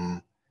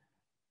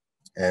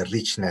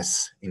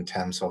richness in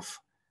terms of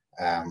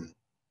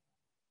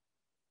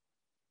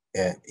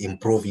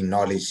improving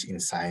knowledge in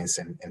science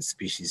and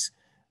species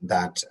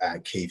that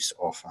caves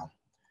offer.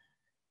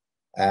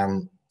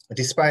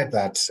 Despite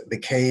that, the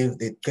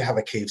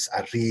Kehava caves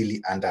are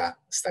really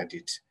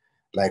understudied.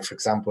 Like, for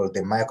example,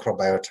 the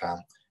microbiota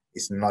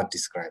is not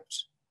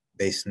described.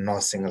 There's no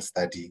single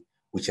study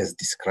which has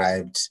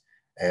described,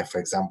 for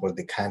example,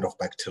 the kind of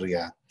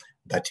bacteria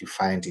that you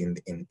find in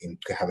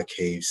Kehava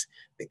caves,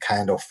 the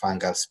kind of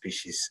fungal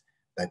species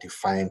that you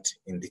find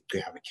in the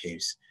Kehava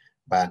caves.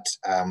 But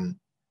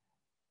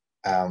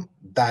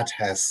that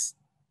has,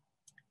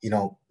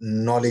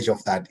 knowledge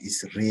of that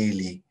is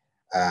really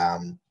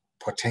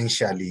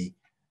potentially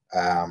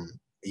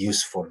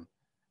useful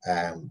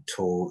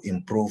to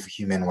improve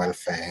human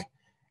welfare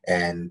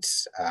and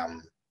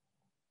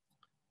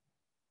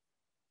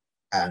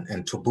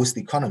to boost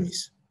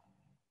economies,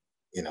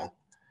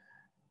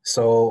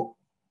 So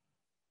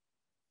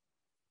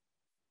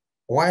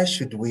why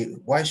should we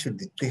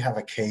have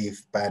a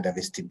cave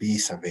biodiversity be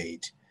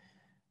surveyed?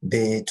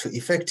 To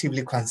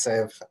effectively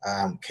conserve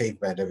cave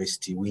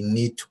biodiversity, we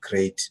need to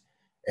create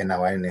an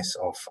awareness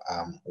of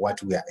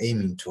what we are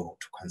aiming to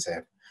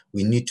conserve.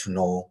 We need to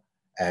know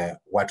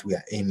what we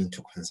are aiming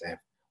to conserve,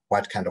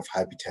 what kind of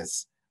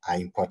habitats are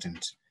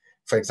important.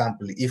 For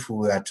example, if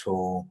we were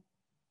to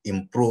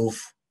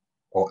improve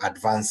or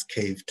advance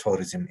cave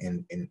tourism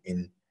in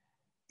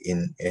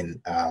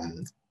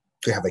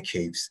Kehava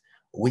caves,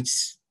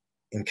 which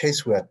in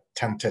case we are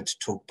tempted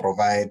to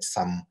provide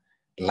some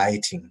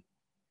lighting,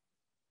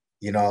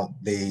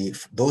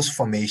 those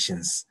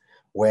formations,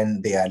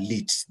 when they are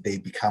lit, they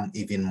become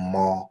even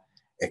more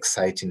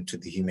exciting to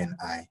the human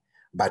eye.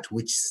 But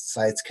which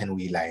sites can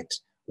we light?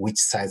 Which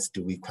sites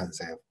do we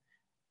conserve?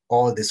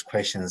 All these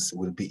questions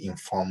will be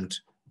informed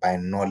by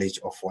knowledge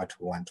of what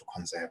we want to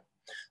conserve.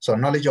 So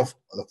knowledge of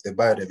the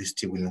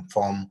biodiversity will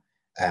inform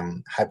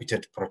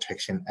habitat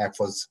protection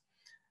efforts.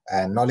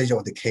 Knowledge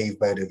of the cave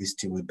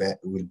biodiversity will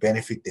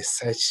benefit the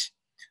search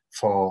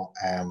for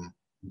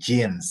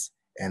genes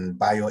and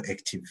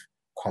bioactive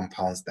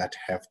compounds that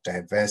have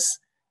diverse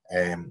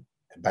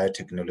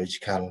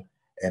biotechnological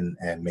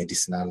and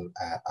medicinal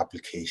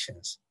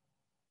applications.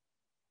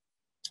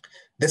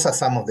 These are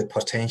some of the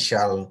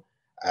potential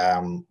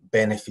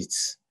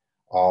benefits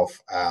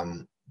of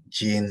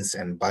genes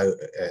and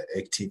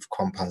bioactive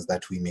compounds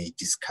that we may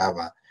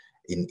discover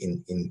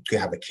in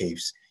Kehava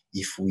caves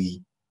if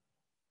we,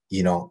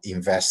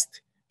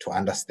 invest to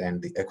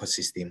understand the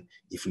ecosystem,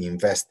 if we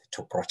invest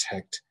to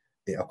protect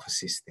the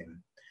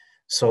ecosystem.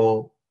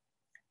 So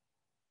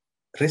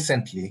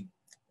recently,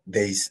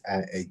 there is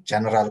a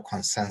general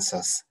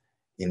consensus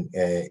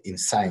in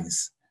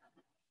science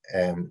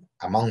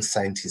among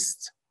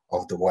scientists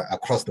of the world,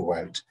 across the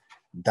world,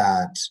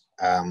 that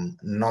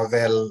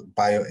novel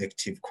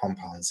bioactive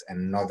compounds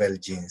and novel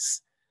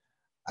genes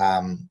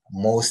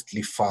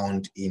mostly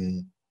found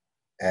in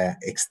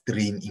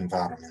extreme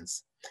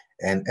environments.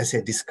 And as I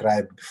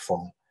described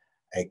before,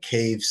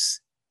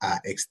 caves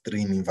are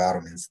extreme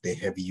environments. They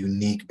have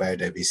unique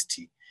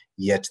biodiversity,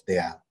 yet they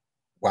are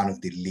one of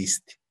the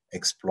least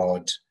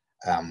explored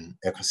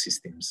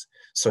ecosystems.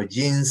 So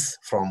genes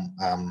from,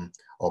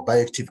 or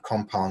bioactive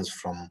compounds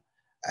from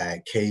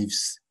cave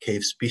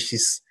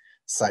species,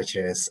 such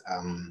as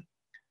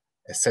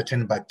a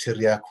certain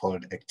bacteria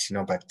called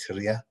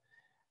actinobacteria,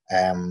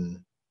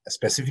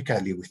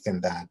 specifically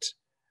within that,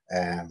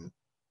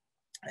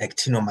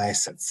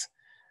 actinomycetes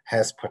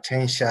has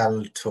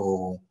potential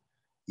to,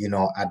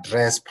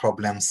 address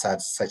problems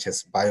such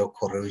as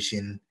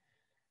biocorrosion,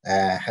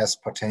 has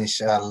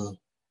potential.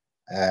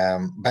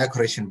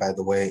 Biocorrosion, by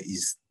the way,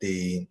 is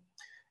the,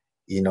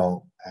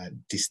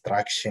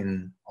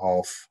 destruction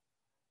of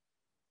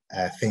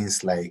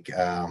things like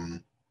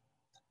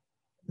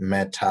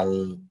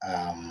metal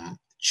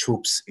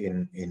tubes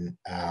in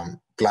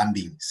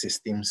plumbing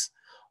systems,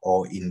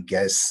 or in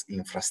gas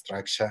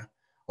infrastructure,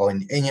 or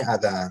in any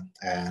other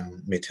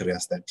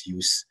materials that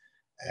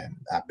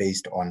are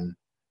based on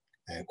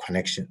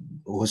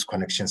whose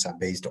connections are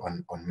based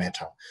on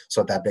metal.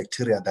 So there are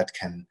bacteria that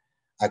can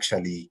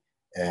actually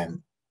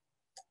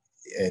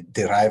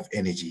derive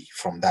energy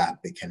from that.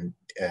 They can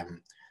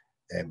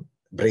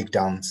break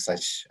down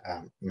such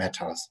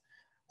metals.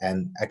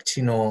 And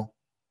actinomycetes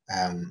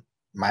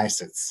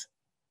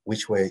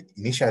which were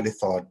initially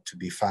thought to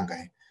be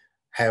fungi,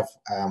 have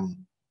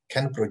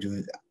can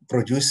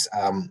produce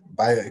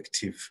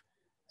bioactive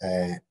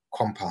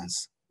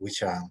compounds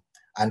which are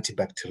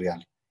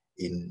antibacterial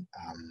in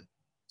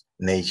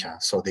nature.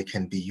 So they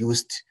can be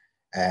used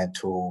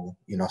to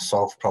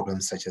solve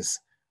problems such as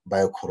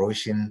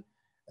biocorrosion.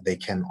 They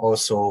can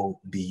also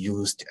be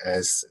used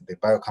as, the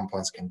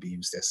biocompounds can be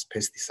used as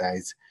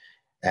pesticides,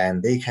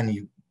 and they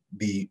can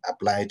be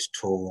applied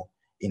to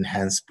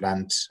enhance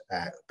plant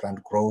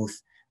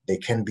growth. They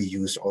can be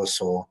used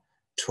also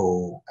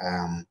to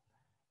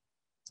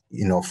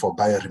for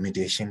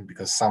bioremediation,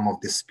 because some of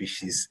the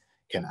species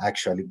can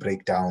actually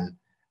break down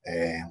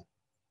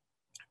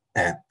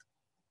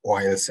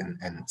oils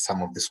and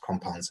some of these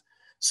compounds.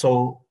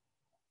 So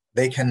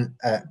they can,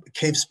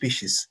 cave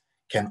species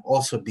can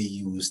also be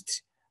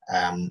used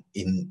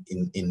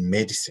in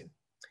medicine.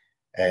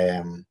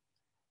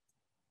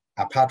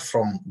 Apart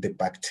from the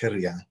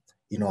bacteria,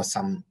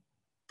 some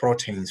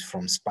proteins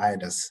from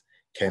spiders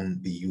can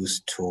be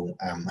used to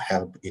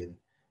help in,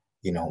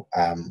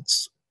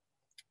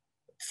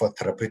 for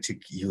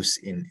therapeutic use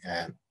in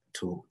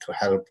to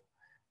help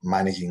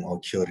managing or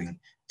curing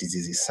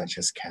diseases such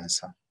as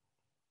cancer.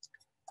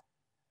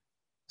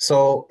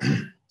 So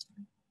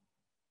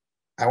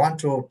I want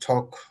to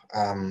talk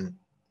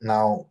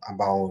now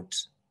about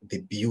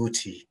the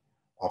beauty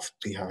of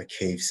Twihawe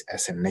Caves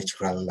as a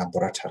natural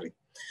laboratory.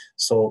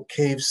 So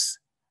caves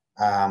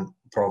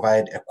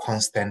provide a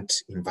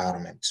constant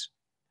environment,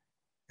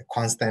 a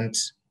constant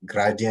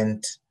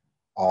gradient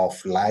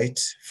of light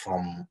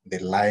from the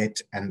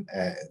light and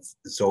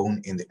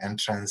zone in the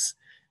entrance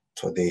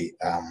to the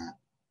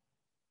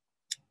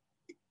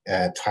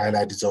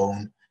twilight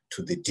zone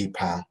to the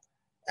deeper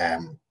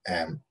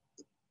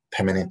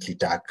permanently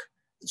dark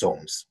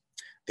zones.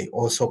 They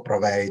also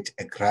provide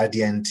a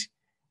gradient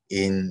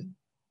in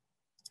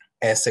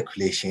air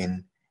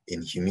circulation,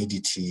 in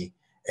humidity,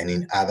 and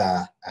in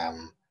other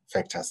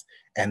factors.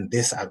 And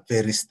these are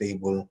very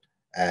stable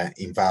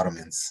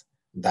environments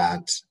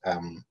that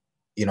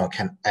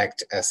can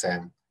act as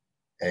a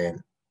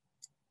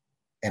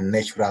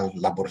natural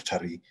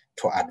laboratory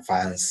to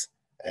advance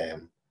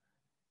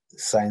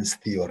science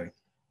theory.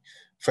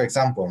 For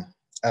example,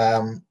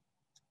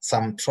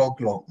 some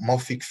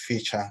troglomorphic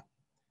features.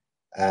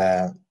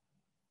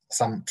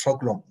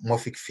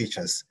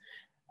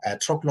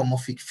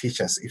 Troglomorphic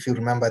features, if you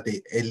remember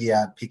the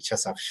earlier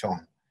pictures I've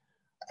shown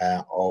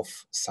of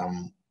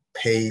some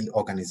pale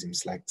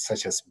organisms,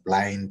 such as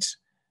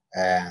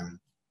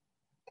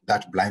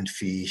that blind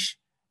fish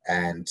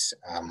and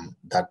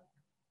that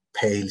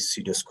pale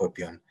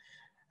pseudoscorpion.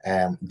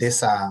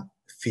 These are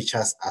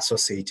features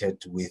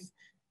associated with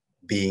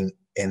being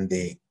in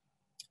the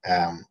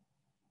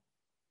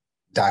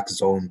dark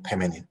zone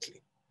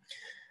permanently.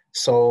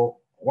 So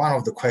one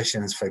of the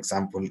questions, for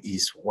example,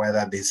 is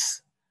whether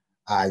these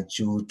are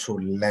due to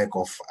lack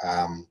of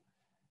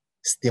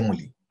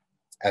stimuli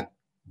at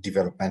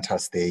developmental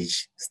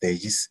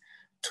stages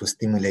to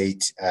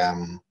stimulate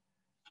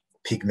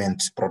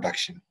pigment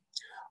production,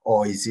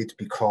 or is it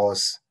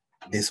because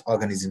these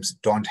organisms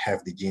don't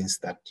have the genes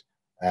that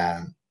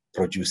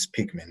produce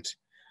pigment?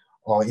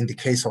 Or in the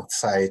case of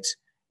sight,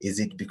 is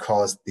it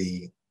because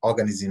the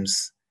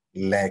organisms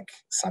lack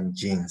some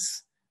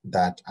genes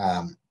that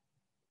are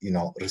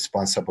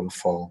responsible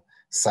for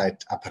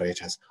sight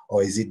apparatus?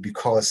 Or is it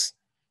because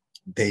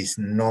there is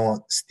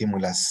no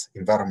stimulus,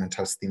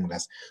 environmental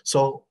stimulus?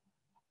 So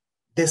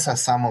these are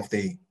some of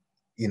the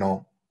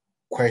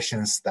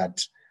questions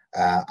that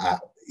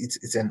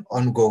it's an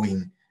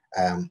ongoing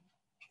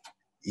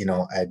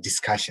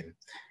discussion.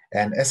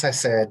 And as I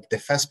said, the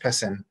first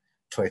person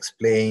to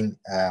explain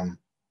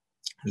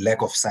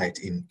lack of sight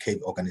in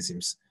cave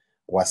organisms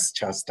was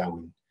Charles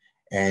Darwin.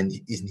 And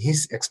in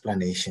his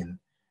explanation,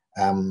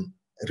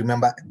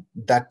 remember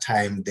that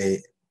time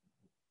the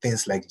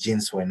things like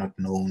genes were not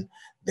known,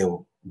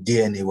 the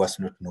DNA was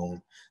not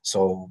known.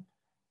 So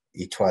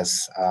it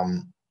was,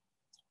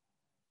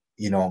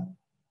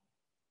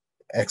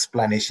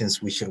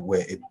 explanations which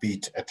were a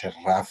bit at a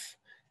rough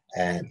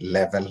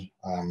level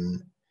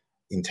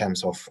in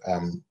terms of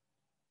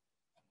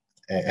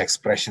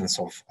expressions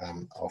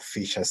of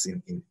features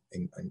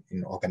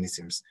in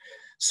organisms.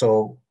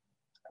 So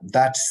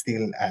that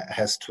still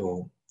has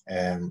to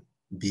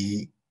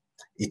be,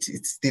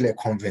 it's still a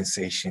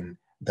conversation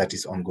that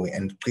is ongoing,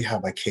 and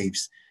Twihawe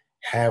caves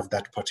have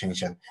that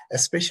potential,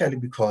 especially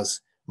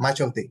because much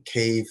of the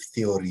cave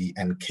theory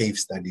and cave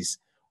studies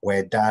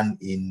were done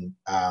in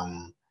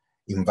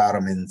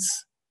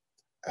environments,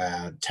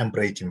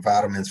 temperate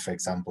environments, for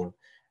example.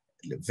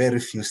 Very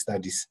few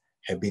studies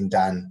have been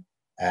done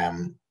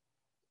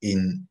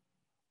in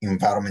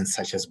environments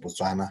such as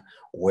Botswana,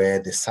 where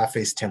the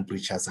surface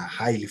temperatures are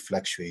highly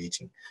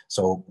fluctuating.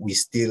 So we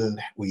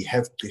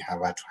have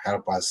Twihawe to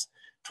help us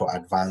to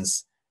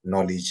advance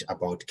knowledge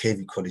about cave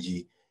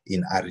ecology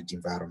in arid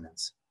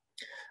environments.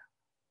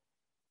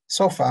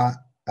 So far,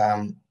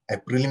 a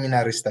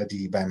preliminary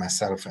study by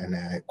myself and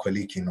a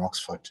colleague in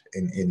Oxford,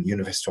 in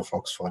University of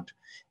Oxford,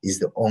 is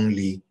the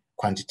only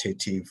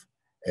quantitative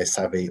a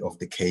survey of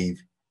the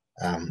cave,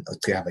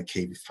 to have a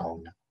cave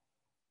fauna.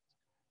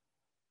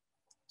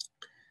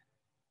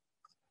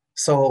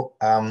 So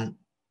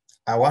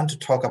I want to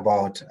talk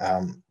about,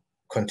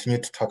 continue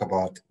to talk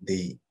about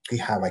the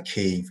Kihava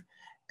cave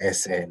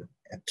as a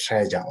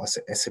treasure,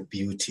 as a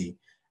beauty,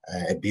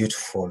 a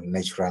beautiful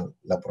natural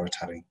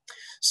laboratory.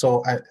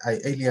 So I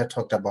earlier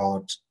talked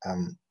about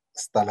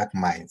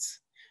stalagmites,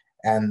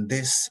 and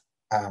these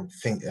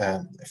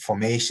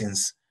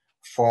formations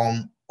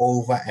form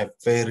over a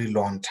very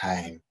long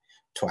time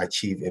to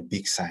achieve a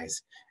big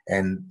size,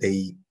 and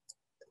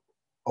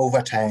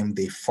over time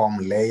they form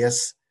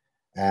layers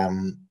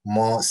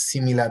more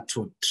similar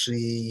to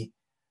tree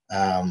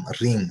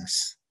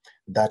rings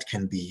that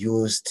can be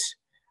used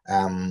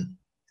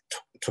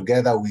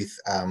together with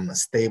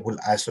stable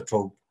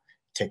isotope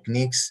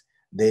techniques.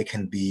 They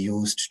can be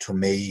used to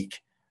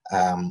make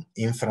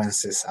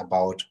inferences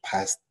about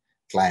past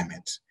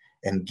climate.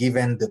 And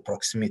given the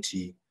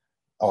proximity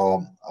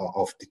of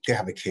the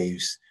Kehave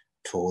caves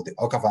to the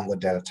Okavango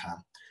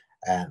Delta,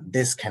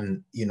 this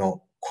can,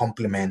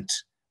 complement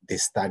the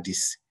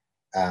studies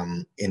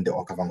in the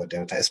Okavango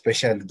Delta,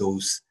 especially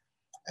those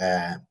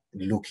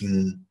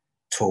looking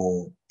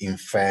to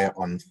infer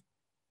on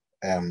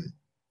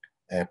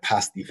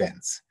past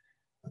events.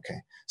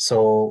 Okay,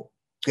 so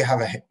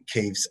Kehave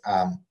caves,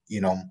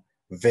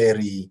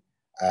 very,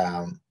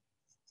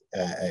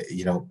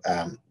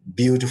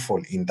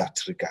 beautiful in that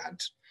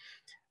regard.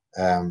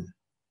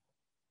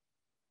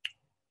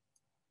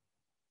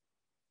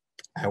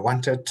 I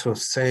wanted to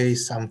say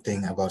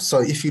something about,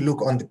 so if you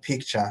look on the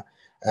picture,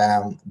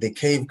 the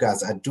cave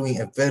guards are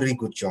doing a very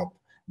good job.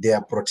 They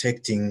are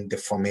protecting the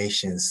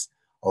formations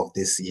of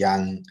these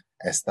young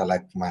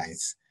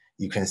stalagmites.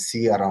 You can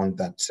see around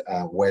that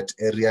wet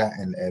area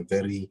and a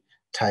very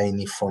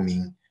tiny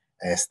forming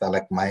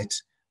stalagmite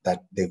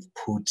that they've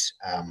put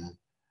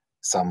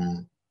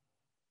some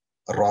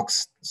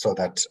rocks so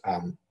that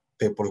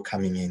people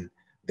coming in,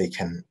 they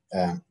can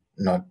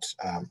not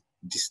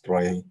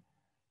destroy,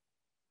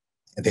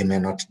 they may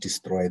not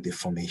destroy the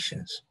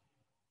formations.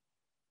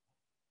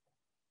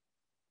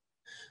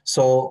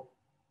 So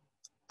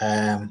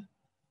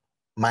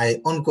my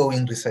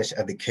ongoing research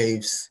at the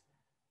caves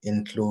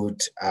include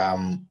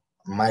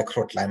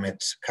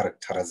microclimate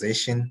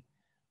characterization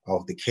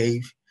of the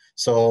cave.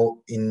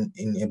 So in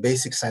a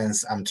basic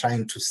sense, I'm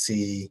trying to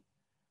see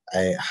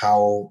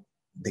how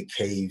the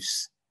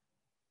cave's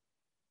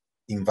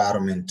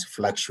environment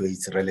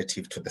fluctuates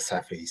relative to the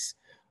surface.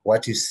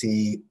 What you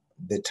see,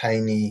 the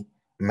tiny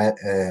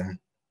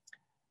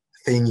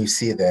thing you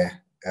see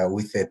there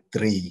with a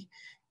 3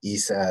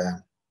 is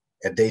a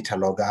data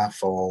logger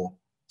for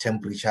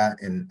temperature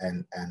and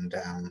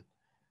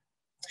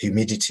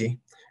humidity,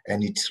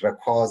 and it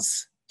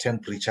records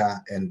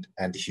temperature and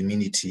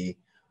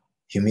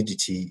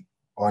humidity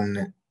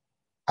on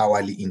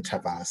hourly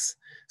intervals,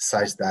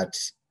 such that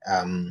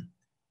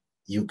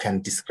you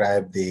can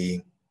describe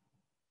the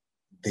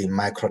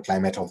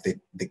microclimate of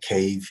the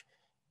cave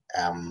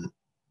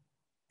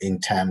in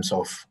terms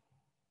of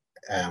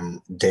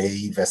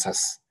day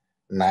versus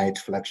night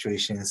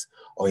fluctuations,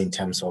 or in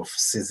terms of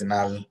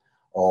seasonal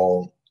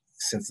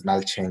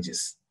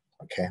changes.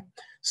 Okay,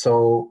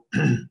 so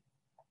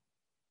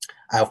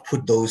I've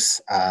put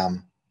those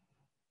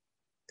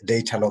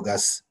data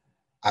loggers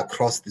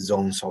across the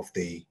zones of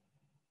the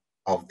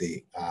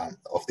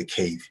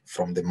cave,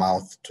 from the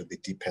mouth to the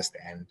deepest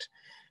end.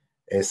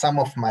 One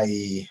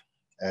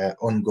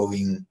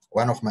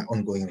of my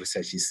ongoing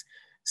research is,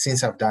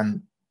 since I've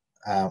done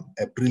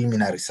a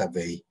preliminary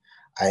survey,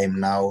 I am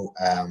now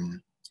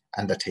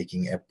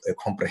undertaking a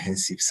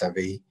comprehensive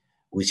survey,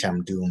 which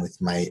I'm doing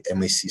with my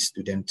MSc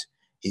student.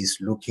 He's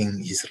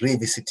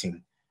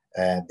revisiting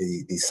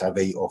the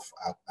survey of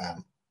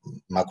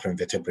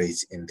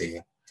macroinvertebrates in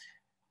the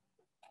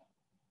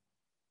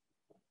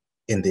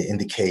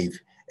cave,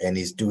 and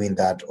he's doing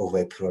that over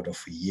a period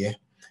of a year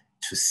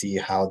to see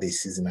how they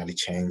seasonally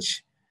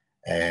change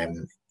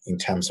in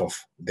terms of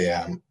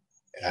their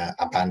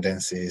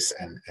abundances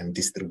and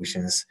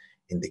distributions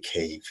in the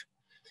cave.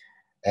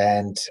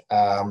 And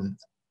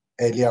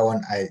earlier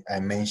on, I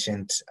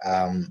mentioned,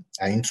 I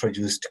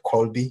introduced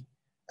Colby.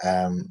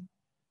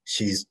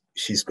 She's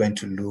going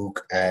to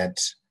look at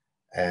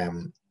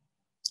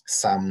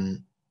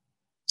some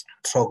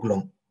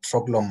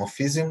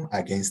troglomorphism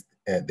against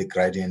the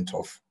gradient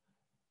of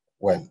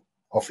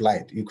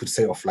light. You could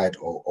say of light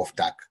or of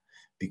dark,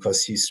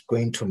 because she's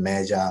going to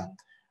measure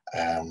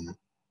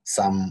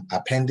some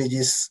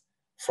appendages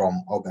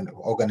from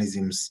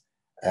organisms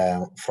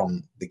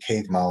from the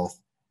cave mouth,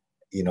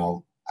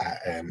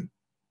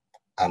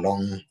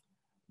 along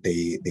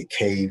the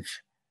cave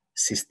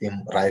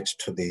system right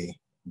to the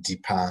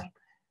deeper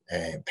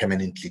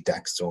permanently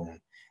dark zone.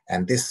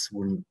 And this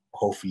will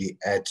hopefully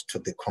add to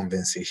the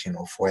conversation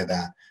of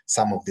whether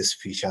some of these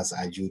features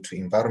are due to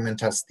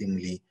environmental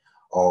stimuli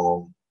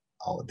or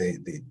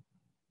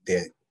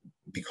they're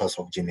because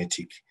of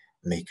genetic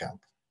makeup.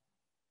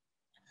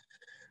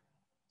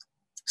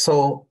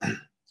 So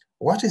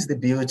what is the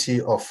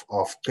beauty of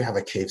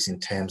Kehava caves in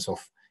terms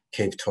of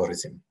cave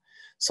tourism.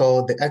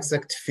 So the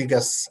exact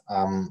figures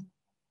are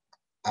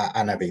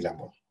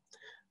unavailable,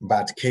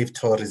 but cave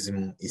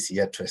tourism is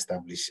yet to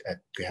establish at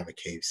Kwihabe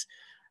Caves.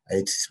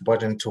 It's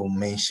important to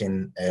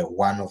mention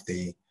one of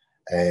the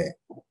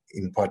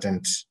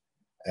important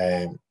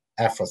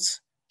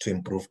efforts to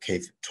improve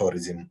cave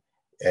tourism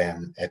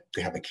at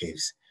Kwihabe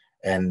Caves.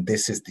 And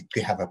this is the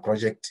Kwihabe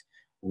project,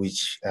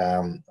 which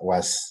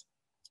was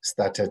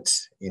started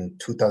in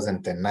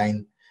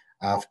 2009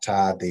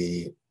 after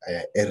the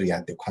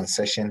area, the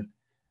concession,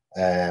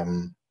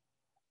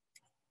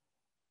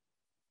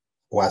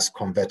 was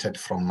converted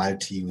from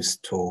multi-use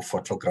to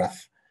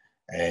photograph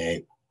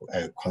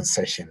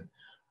concession.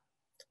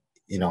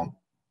 You know,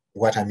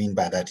 what I mean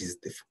by that is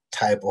the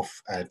type of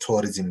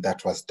tourism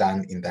that was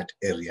done in that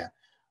area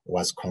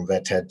was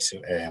converted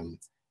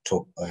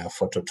to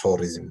photo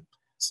tourism.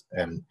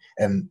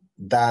 And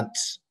that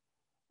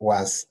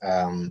was,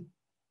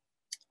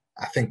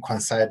 I think,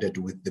 coincided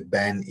with the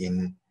ban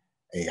in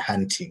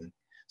hunting.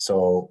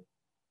 So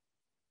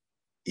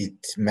it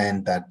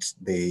meant that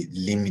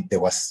there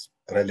was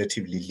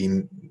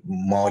relatively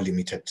more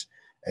limited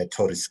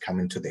tourists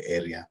coming to the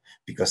area,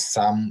 because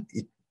some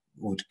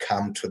would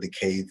come to the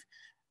cave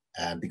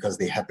because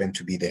they happen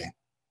to be there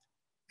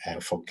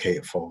for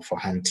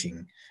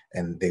hunting,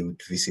 and they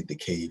would visit the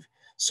cave.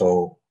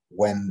 So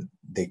when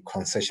the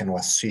concession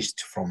was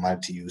switched from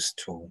multi-use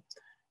to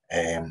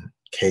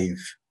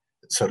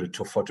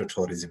to photo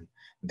tourism,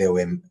 there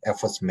were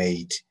efforts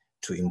made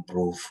to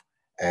improve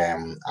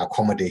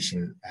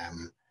accommodation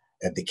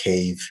at the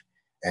cave.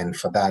 And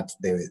for that,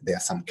 there are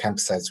some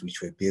campsites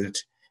which were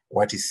built.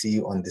 What you see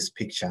on this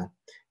picture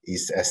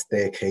is a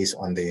staircase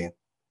on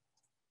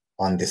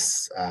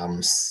this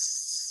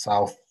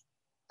south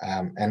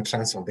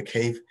entrance of the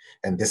cave.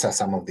 And these are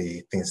some of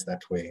the things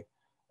that were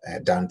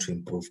done to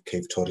improve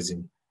cave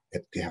tourism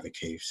at Kwihabe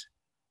Caves.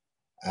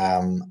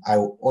 I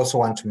also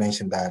want to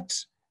mention that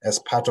as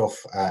part of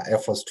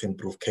efforts to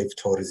improve cave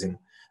tourism,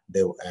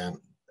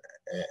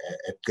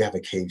 at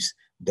Kwihabe Caves,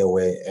 there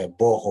were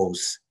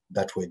boreholes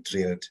that were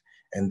drilled,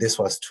 and this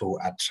was to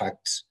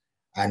attract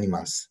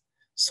animals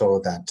so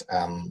that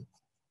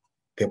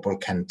people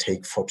can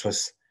take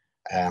photos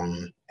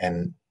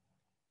and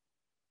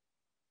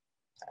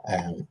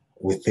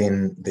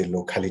within the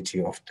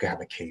locality of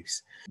Kwihabe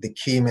Caves. The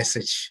key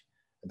message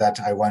that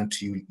I want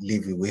to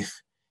leave you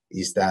with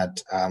is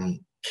that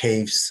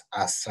caves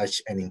are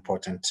such an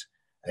important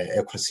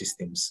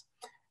ecosystems,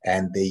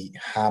 and they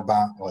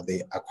harbor or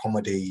they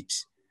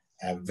accommodate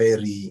a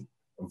very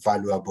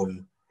valuable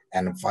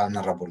and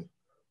vulnerable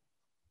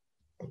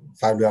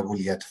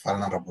yet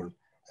vulnerable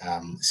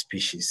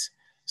species.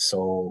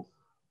 So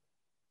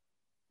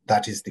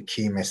that is the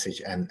key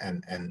message,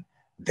 and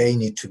they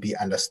need to be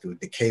understood.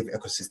 The cave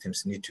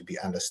ecosystems need to be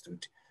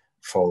understood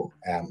for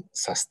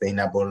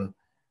sustainable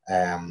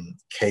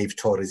cave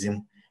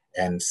tourism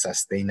and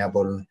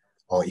sustainable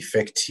or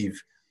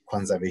effective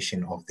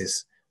conservation of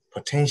this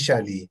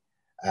potentially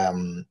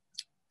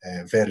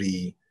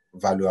very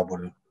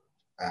valuable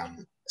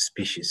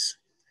species.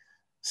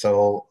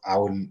 So I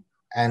will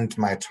end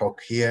my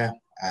talk here,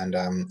 and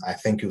I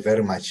thank you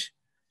very much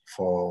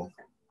for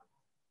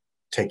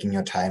taking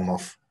your time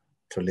off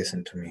to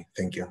listen to me.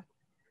 Thank you.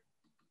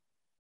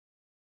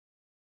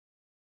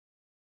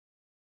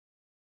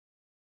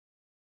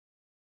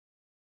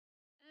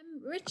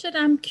 Richard,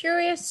 I'm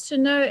curious to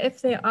know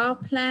if there are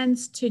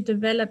plans to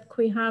develop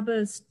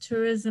Kwihabe's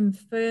tourism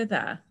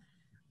further.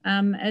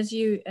 As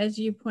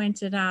you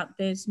pointed out,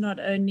 there's not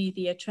only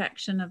the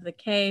attraction of the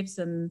caves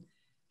and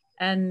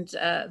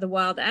the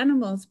wild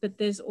animals, but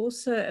there's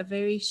also a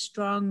very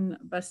strong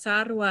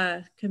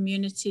Basarwa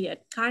community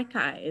at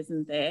Kaikai,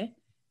 isn't there?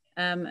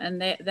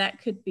 And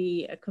that could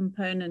be a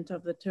component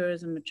of the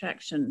tourism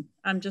attraction.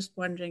 I'm just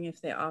wondering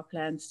if there are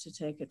plans to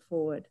take it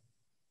forward.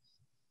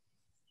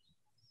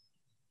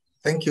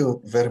 Thank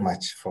you very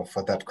much for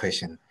that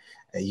question.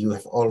 You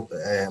have all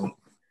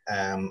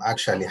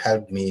actually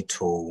helped me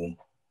to,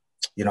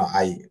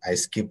 I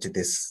skipped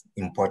this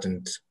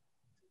important,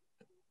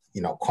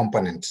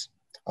 component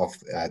of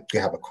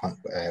Kwihabe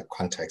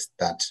context,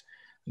 that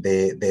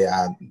they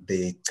are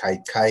the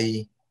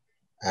Kaikai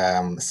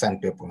San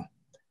people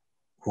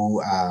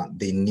who are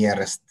the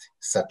nearest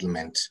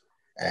settlement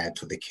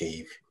to the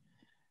cave.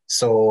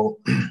 So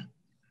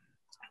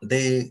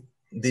the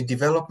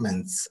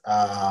developments,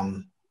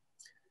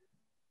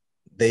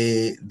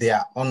 they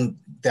are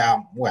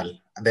ongoing.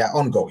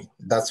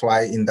 That's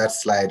why in that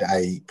slide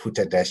I put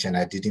a dash and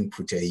I didn't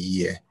put a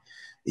year,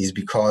 is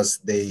because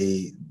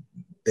they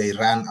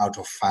ran out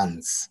of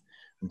funds,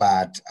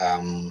 but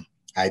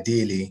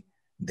ideally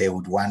they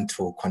would want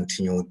to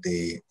continue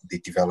the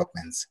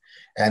developments.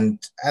 And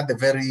at the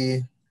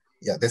very,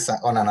 this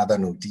on another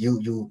note,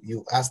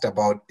 you asked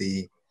about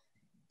the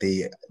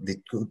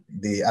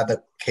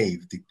other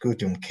cave, the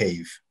Kudum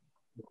cave,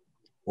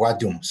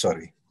 Wadum,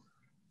 sorry.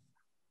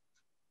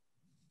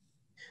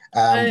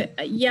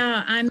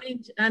 Yeah,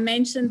 I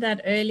mentioned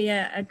that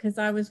earlier because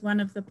I was one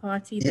of the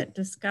party that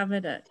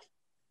discovered it.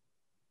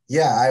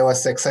 Yeah, I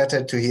was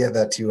excited to hear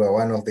that you are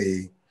one of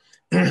the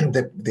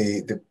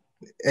the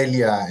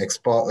earlier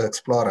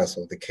explorers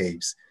of the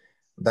caves.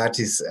 That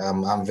is,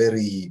 I'm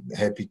very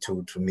happy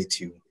to meet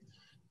you.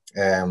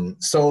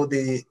 So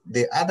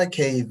the other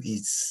cave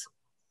is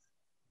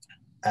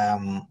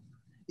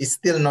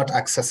still not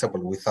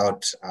accessible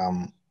without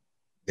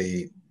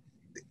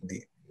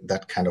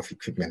that kind of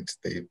equipment,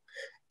 the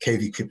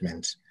cave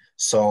equipment.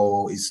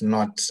 So it's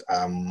not,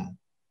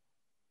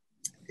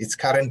 it's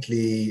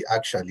currently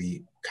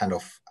actually kind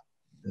of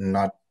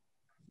not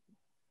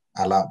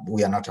allowed.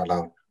 We are not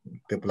allowed,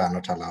 people are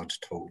not allowed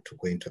to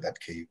go into that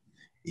cave.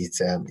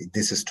 It's,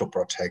 this is to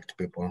protect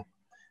people,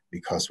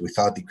 because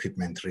without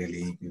equipment,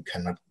 really, you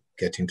cannot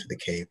get into the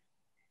cave.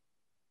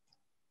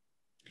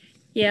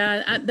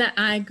 Yeah,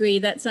 I agree.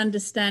 That's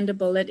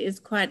understandable. It is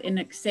quite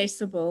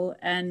inaccessible,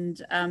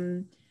 and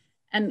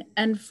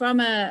from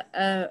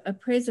a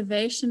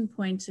preservation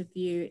point of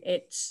view,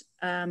 it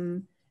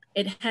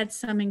had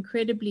some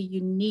incredibly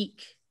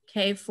unique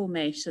cave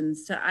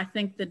formations. So I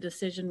think the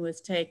decision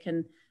was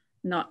taken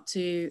not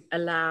to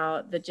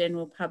allow the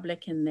general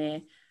public in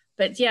there.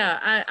 But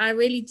yeah, I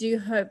really do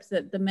hope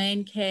that the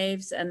main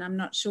caves, and I'm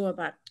not sure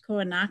about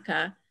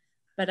Koanaka,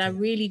 but I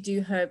really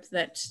do hope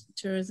that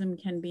tourism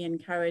can be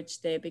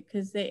encouraged there,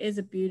 because there is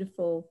a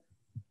beautiful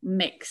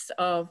mix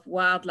of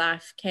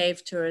wildlife,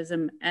 cave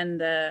tourism, and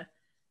the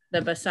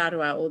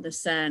basarwa, or the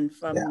sand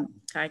from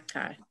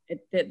Kaikai.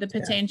 The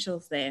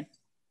potential's there.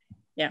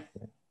 Yeah.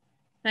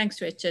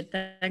 Thanks, Richard.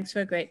 Thanks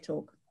for a great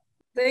talk.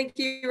 Thank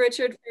you,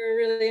 Richard, for a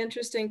really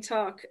interesting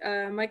talk.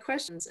 My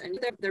questions, and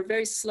they're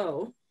very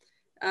slow,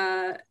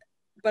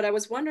 but I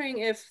was wondering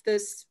if the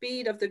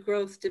speed of the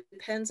growth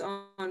depends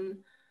on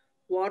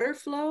water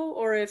flow,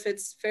 or if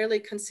it's fairly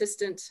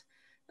consistent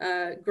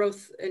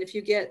growth, and if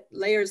you get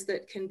layers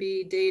that can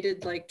be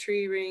dated like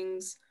tree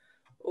rings,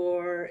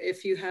 or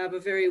if you have a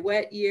very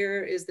wet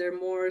year, is there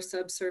more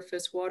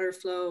subsurface water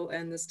flow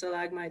and the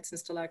stalagmites and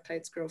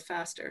stalactites grow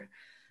faster?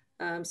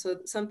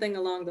 So something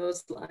along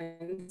those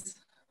lines.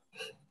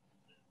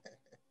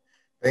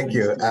 Thank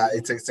you.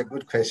 It's a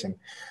good question.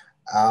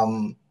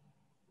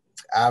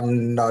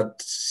 I'm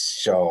not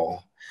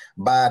sure,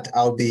 but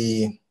I'll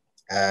be,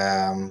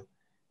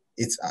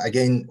 it's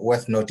again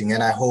worth noting,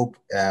 and I hope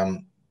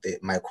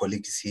my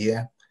colleague is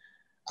here.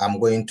 I'm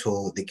going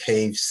to the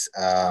caves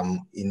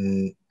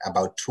in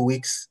about 2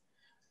 weeks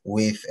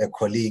with a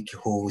colleague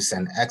who's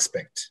an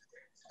expert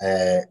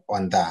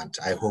on that.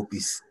 I hope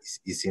he's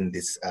in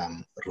this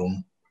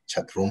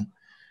chat room.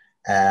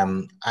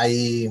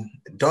 I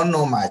don't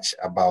know much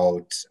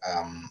about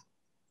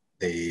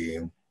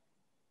the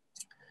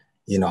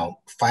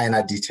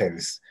finer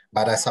details,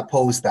 but I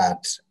suppose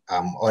that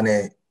on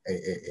a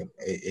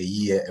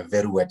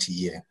very wet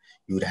year,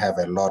 you would have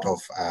a lot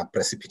of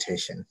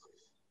precipitation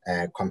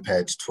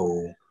compared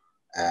to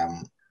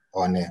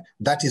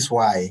that is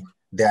why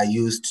they are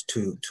used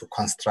to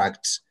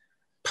construct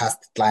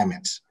past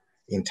climate,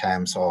 in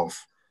terms of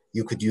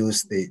you could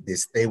use the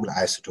stable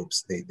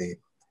isotopes, the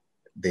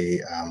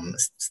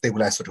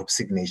stable isotope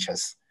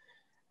signatures,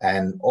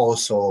 and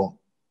also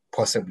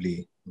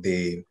possibly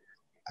the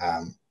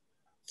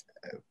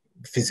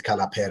physical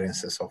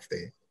appearances of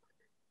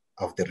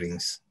the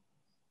rings.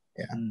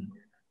 Yeah.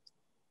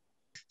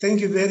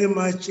 Thank you very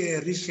much,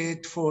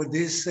 Richard, for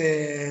this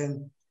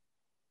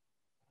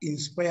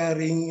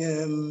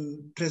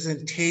inspiring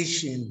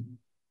presentation.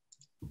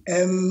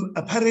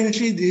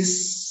 Apparently,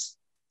 this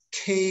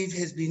cave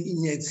has been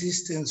in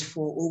existence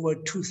for over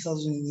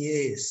 2,000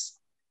 years.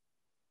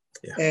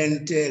 Yeah.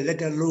 And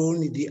let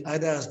alone the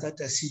others that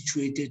are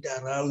situated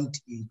around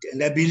it.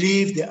 And I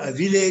believe there are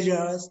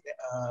villagers,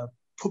 there are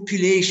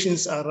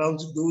populations around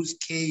those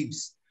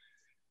caves.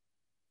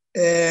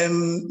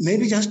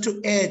 Maybe just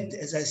to add,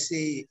 as I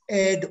say,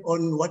 add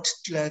on what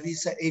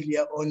Clarissa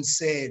earlier on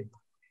said,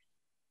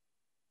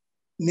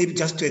 maybe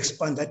just to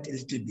expand that a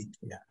little bit.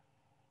 Yeah.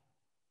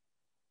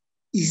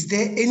 Is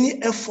there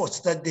any efforts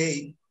that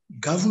the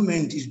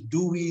government is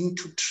doing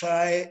to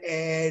try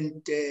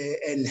and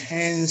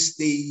enhance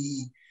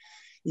the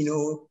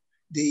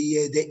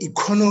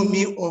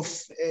economy of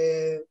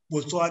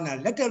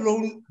Botswana, let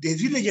alone the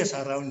villages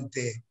around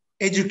there,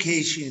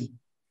 education,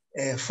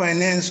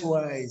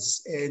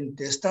 finance-wise, and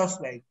stuff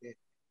like that?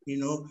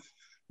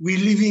 We're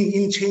living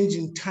in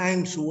changing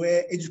times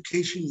where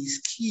education is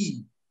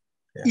key,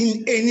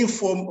 in any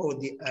form or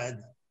the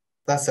other.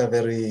 That's a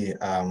very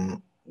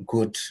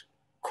good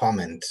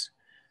comment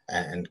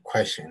and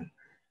question.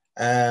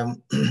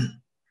 The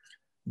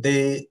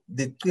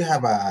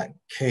Twihaba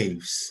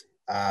caves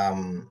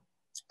are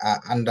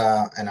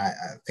under, and I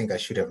think I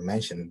should have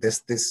mentioned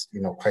this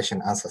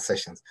question answer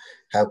sessions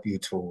help you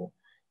to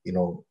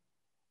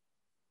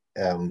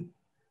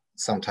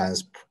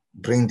sometimes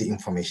bring the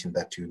information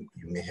that you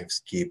may have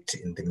skipped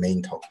in the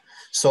main talk.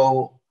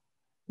 So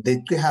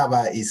the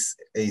Twihaba is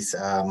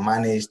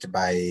managed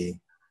by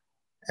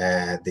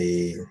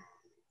the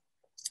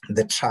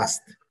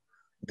trust,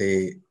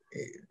 the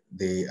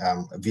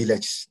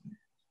village,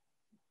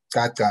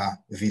 Kaka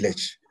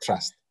Village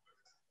Trust.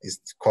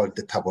 It's called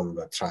the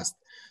Tabolo Trust.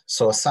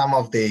 So some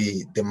of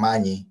the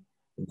money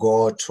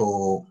go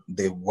to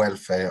the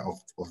welfare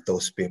of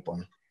those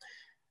people.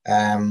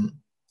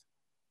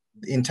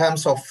 In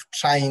terms of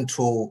trying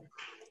to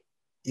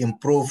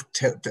improve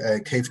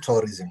cave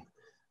tourism,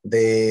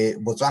 the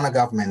Botswana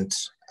government,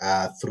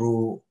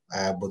 through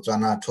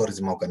Botswana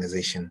Tourism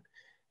Organization,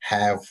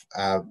 have,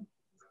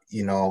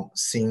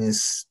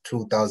 since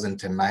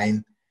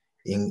 2009,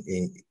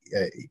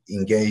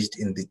 engaged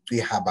in the Twi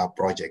Harbour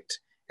project,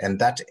 and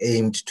that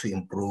aimed to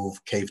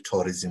improve cave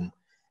tourism,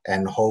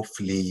 and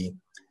hopefully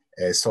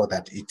so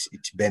that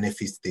it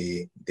benefits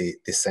the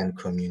San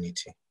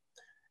community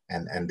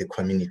and the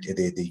community,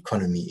 the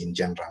economy in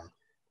general.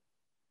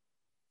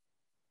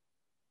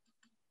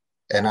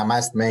 And I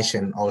must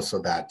mention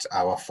also that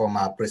our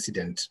former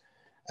president,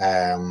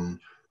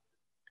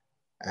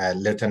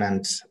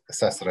 Lieutenant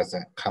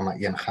Sasraza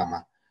Ian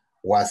Khama,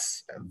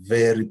 was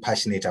very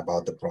passionate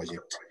about the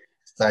project,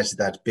 such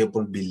that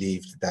people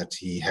believed that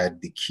he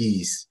had the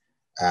keys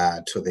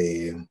to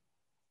the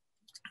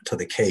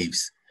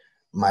caves.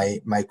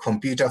 My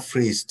computer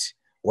freezed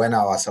when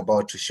I was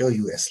about to show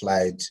you a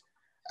slide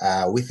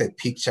with a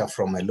picture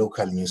from a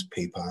local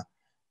newspaper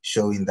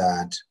showing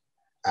that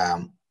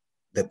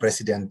the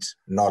president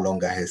no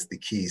longer has the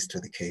keys to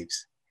the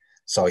caves.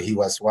 So he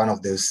was one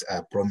of those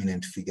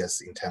prominent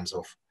figures in terms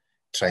of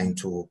trying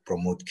to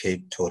promote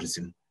cave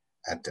tourism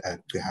at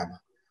Twi Harbour.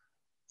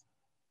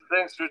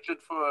 Thanks, Richard,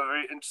 for a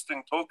very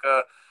interesting talk.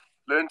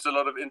 Learned a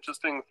lot of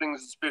interesting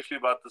things, especially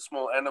about the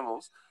small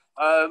animals.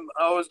 I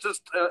was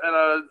just, and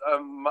I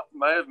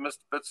may have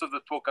missed bits of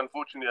the talk.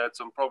 Unfortunately, I had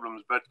some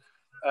problems, but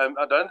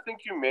I don't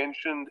think you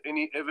mentioned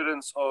any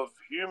evidence of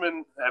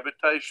human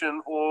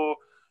habitation or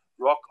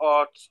rock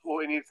art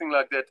or anything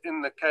like that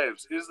in the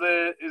caves. Is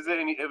there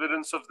any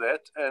evidence of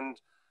that? And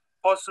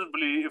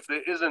possibly, if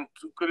there isn't,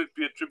 could it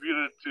be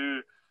attributed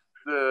to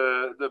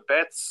the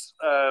bats?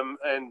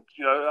 And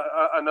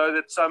I know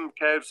that some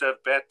caves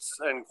have bats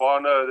and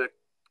guano that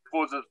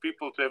causes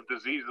people to have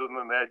diseases and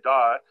then they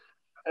die.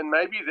 And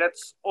maybe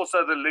that's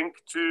also the link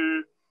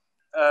to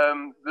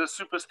the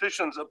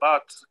superstitions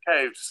about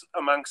caves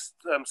amongst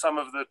some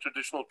of the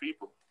traditional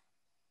people.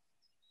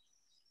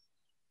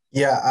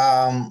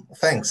 Yeah,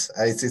 thanks.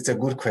 It's a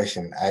good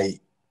question.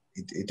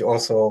 It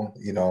also,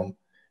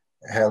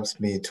 helps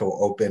me to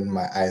open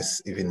my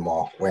eyes even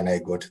more when I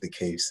go to the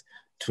caves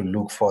to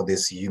look for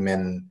these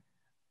human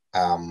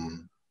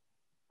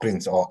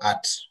prints or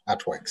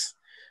artworks.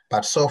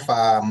 But so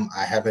far,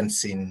 I haven't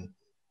seen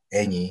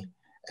any.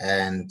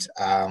 And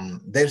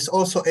there's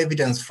also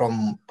evidence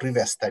from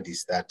previous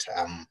studies that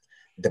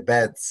the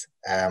beds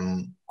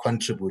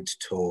contribute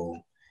to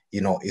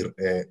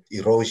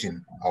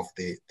erosion of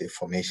the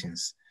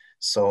formations.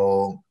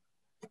 So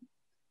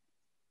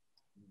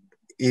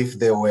if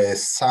there were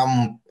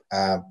some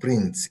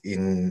prints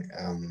in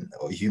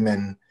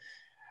human,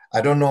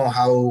 I don't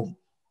know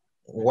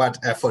what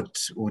effort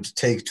would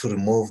take to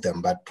remove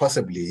them, but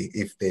possibly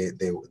if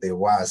there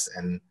was,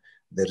 and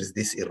there is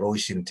this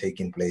erosion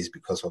taking place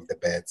because of the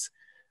beds,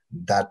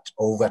 that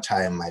over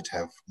time might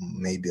have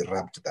maybe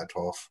rubbed that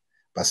off.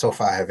 But so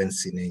far I haven't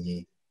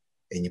seen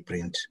any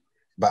print.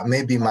 But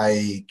maybe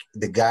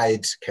the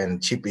guide can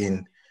chip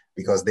in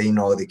because they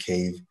know the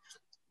cave.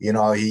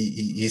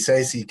 He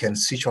says he can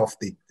switch off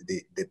the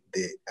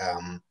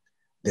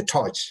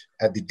torch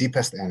at the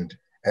deepest end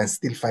and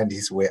still find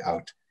his way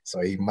out.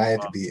 So he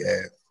might be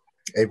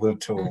able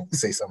to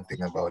say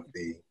something about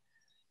the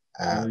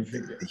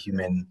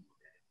human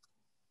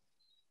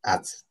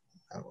art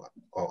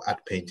or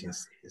art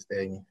paintings. Is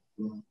there any?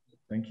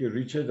 Thank you,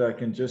 Richard. I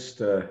can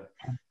just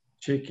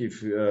check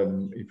if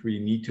we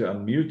need to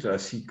unmute. I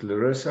see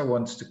Clarissa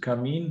wants to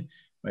come in.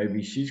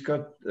 Maybe she's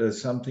got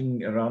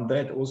something around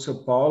that.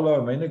 Also,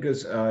 Paolo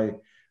Menegas, I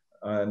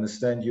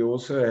understand you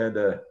also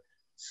had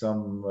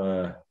some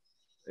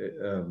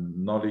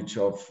knowledge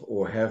of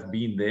or have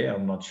been there.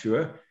 I'm not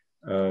sure.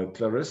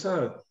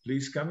 Clarissa,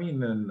 please come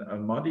in.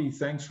 And Madi,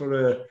 thanks for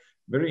a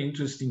very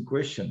interesting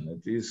question.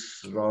 It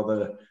is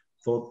rather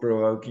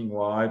thought-provoking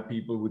why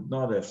people would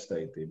not have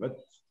stayed there. But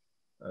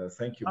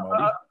thank you,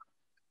 Madi.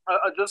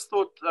 I just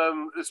thought,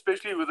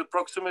 especially with the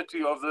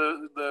proximity of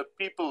the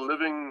people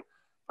living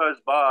close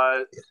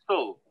by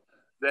still,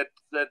 that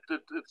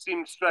it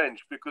seems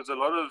strange because a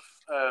lot of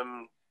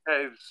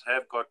caves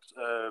have got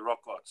rock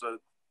art. So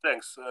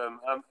thanks.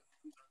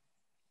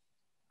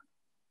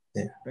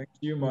 Yeah. Thank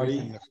you,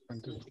 Mari.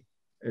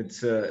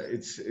 It's a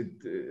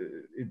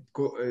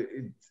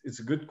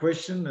good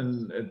question,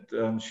 and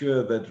I'm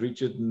sure that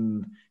Richard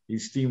and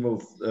his team will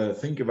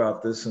think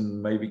about this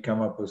and maybe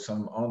come up with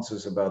some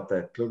answers about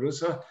that.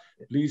 Clarissa,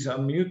 please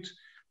unmute.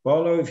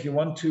 Paolo, if you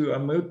want to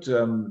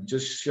unmute,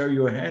 just show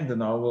your hand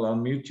and I will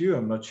unmute you.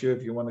 I'm not sure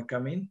if you want to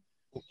come in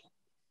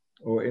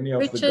or any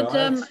of Richard, the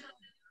guys.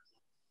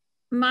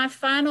 My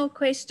final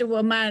question,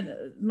 well,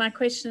 my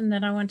question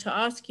that I want to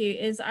ask you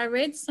is, I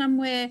read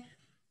somewhere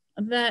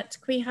that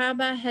Twi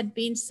Harbour had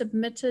been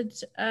submitted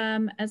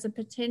as a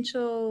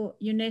potential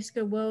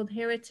UNESCO World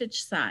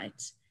Heritage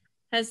Site.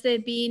 Has there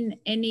been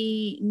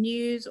any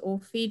news or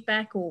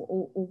feedback,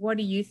 or what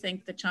do you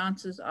think the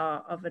chances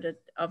are of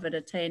it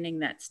attaining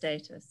that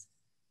status?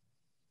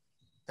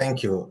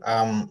 Thank you.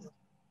 I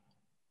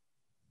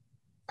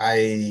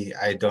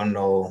don't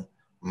know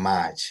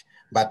much,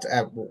 but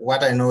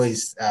what I know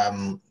is,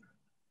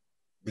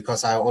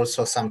 because I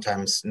also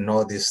sometimes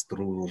know this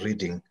through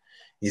reading,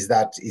 is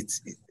that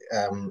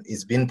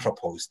it's been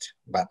proposed,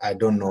 but I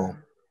don't know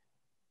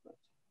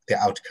the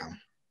outcome.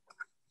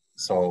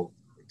 So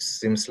it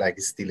seems like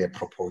it's still a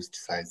proposed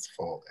site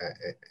for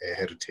a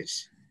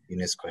heritage,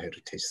 UNESCO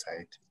heritage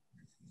site.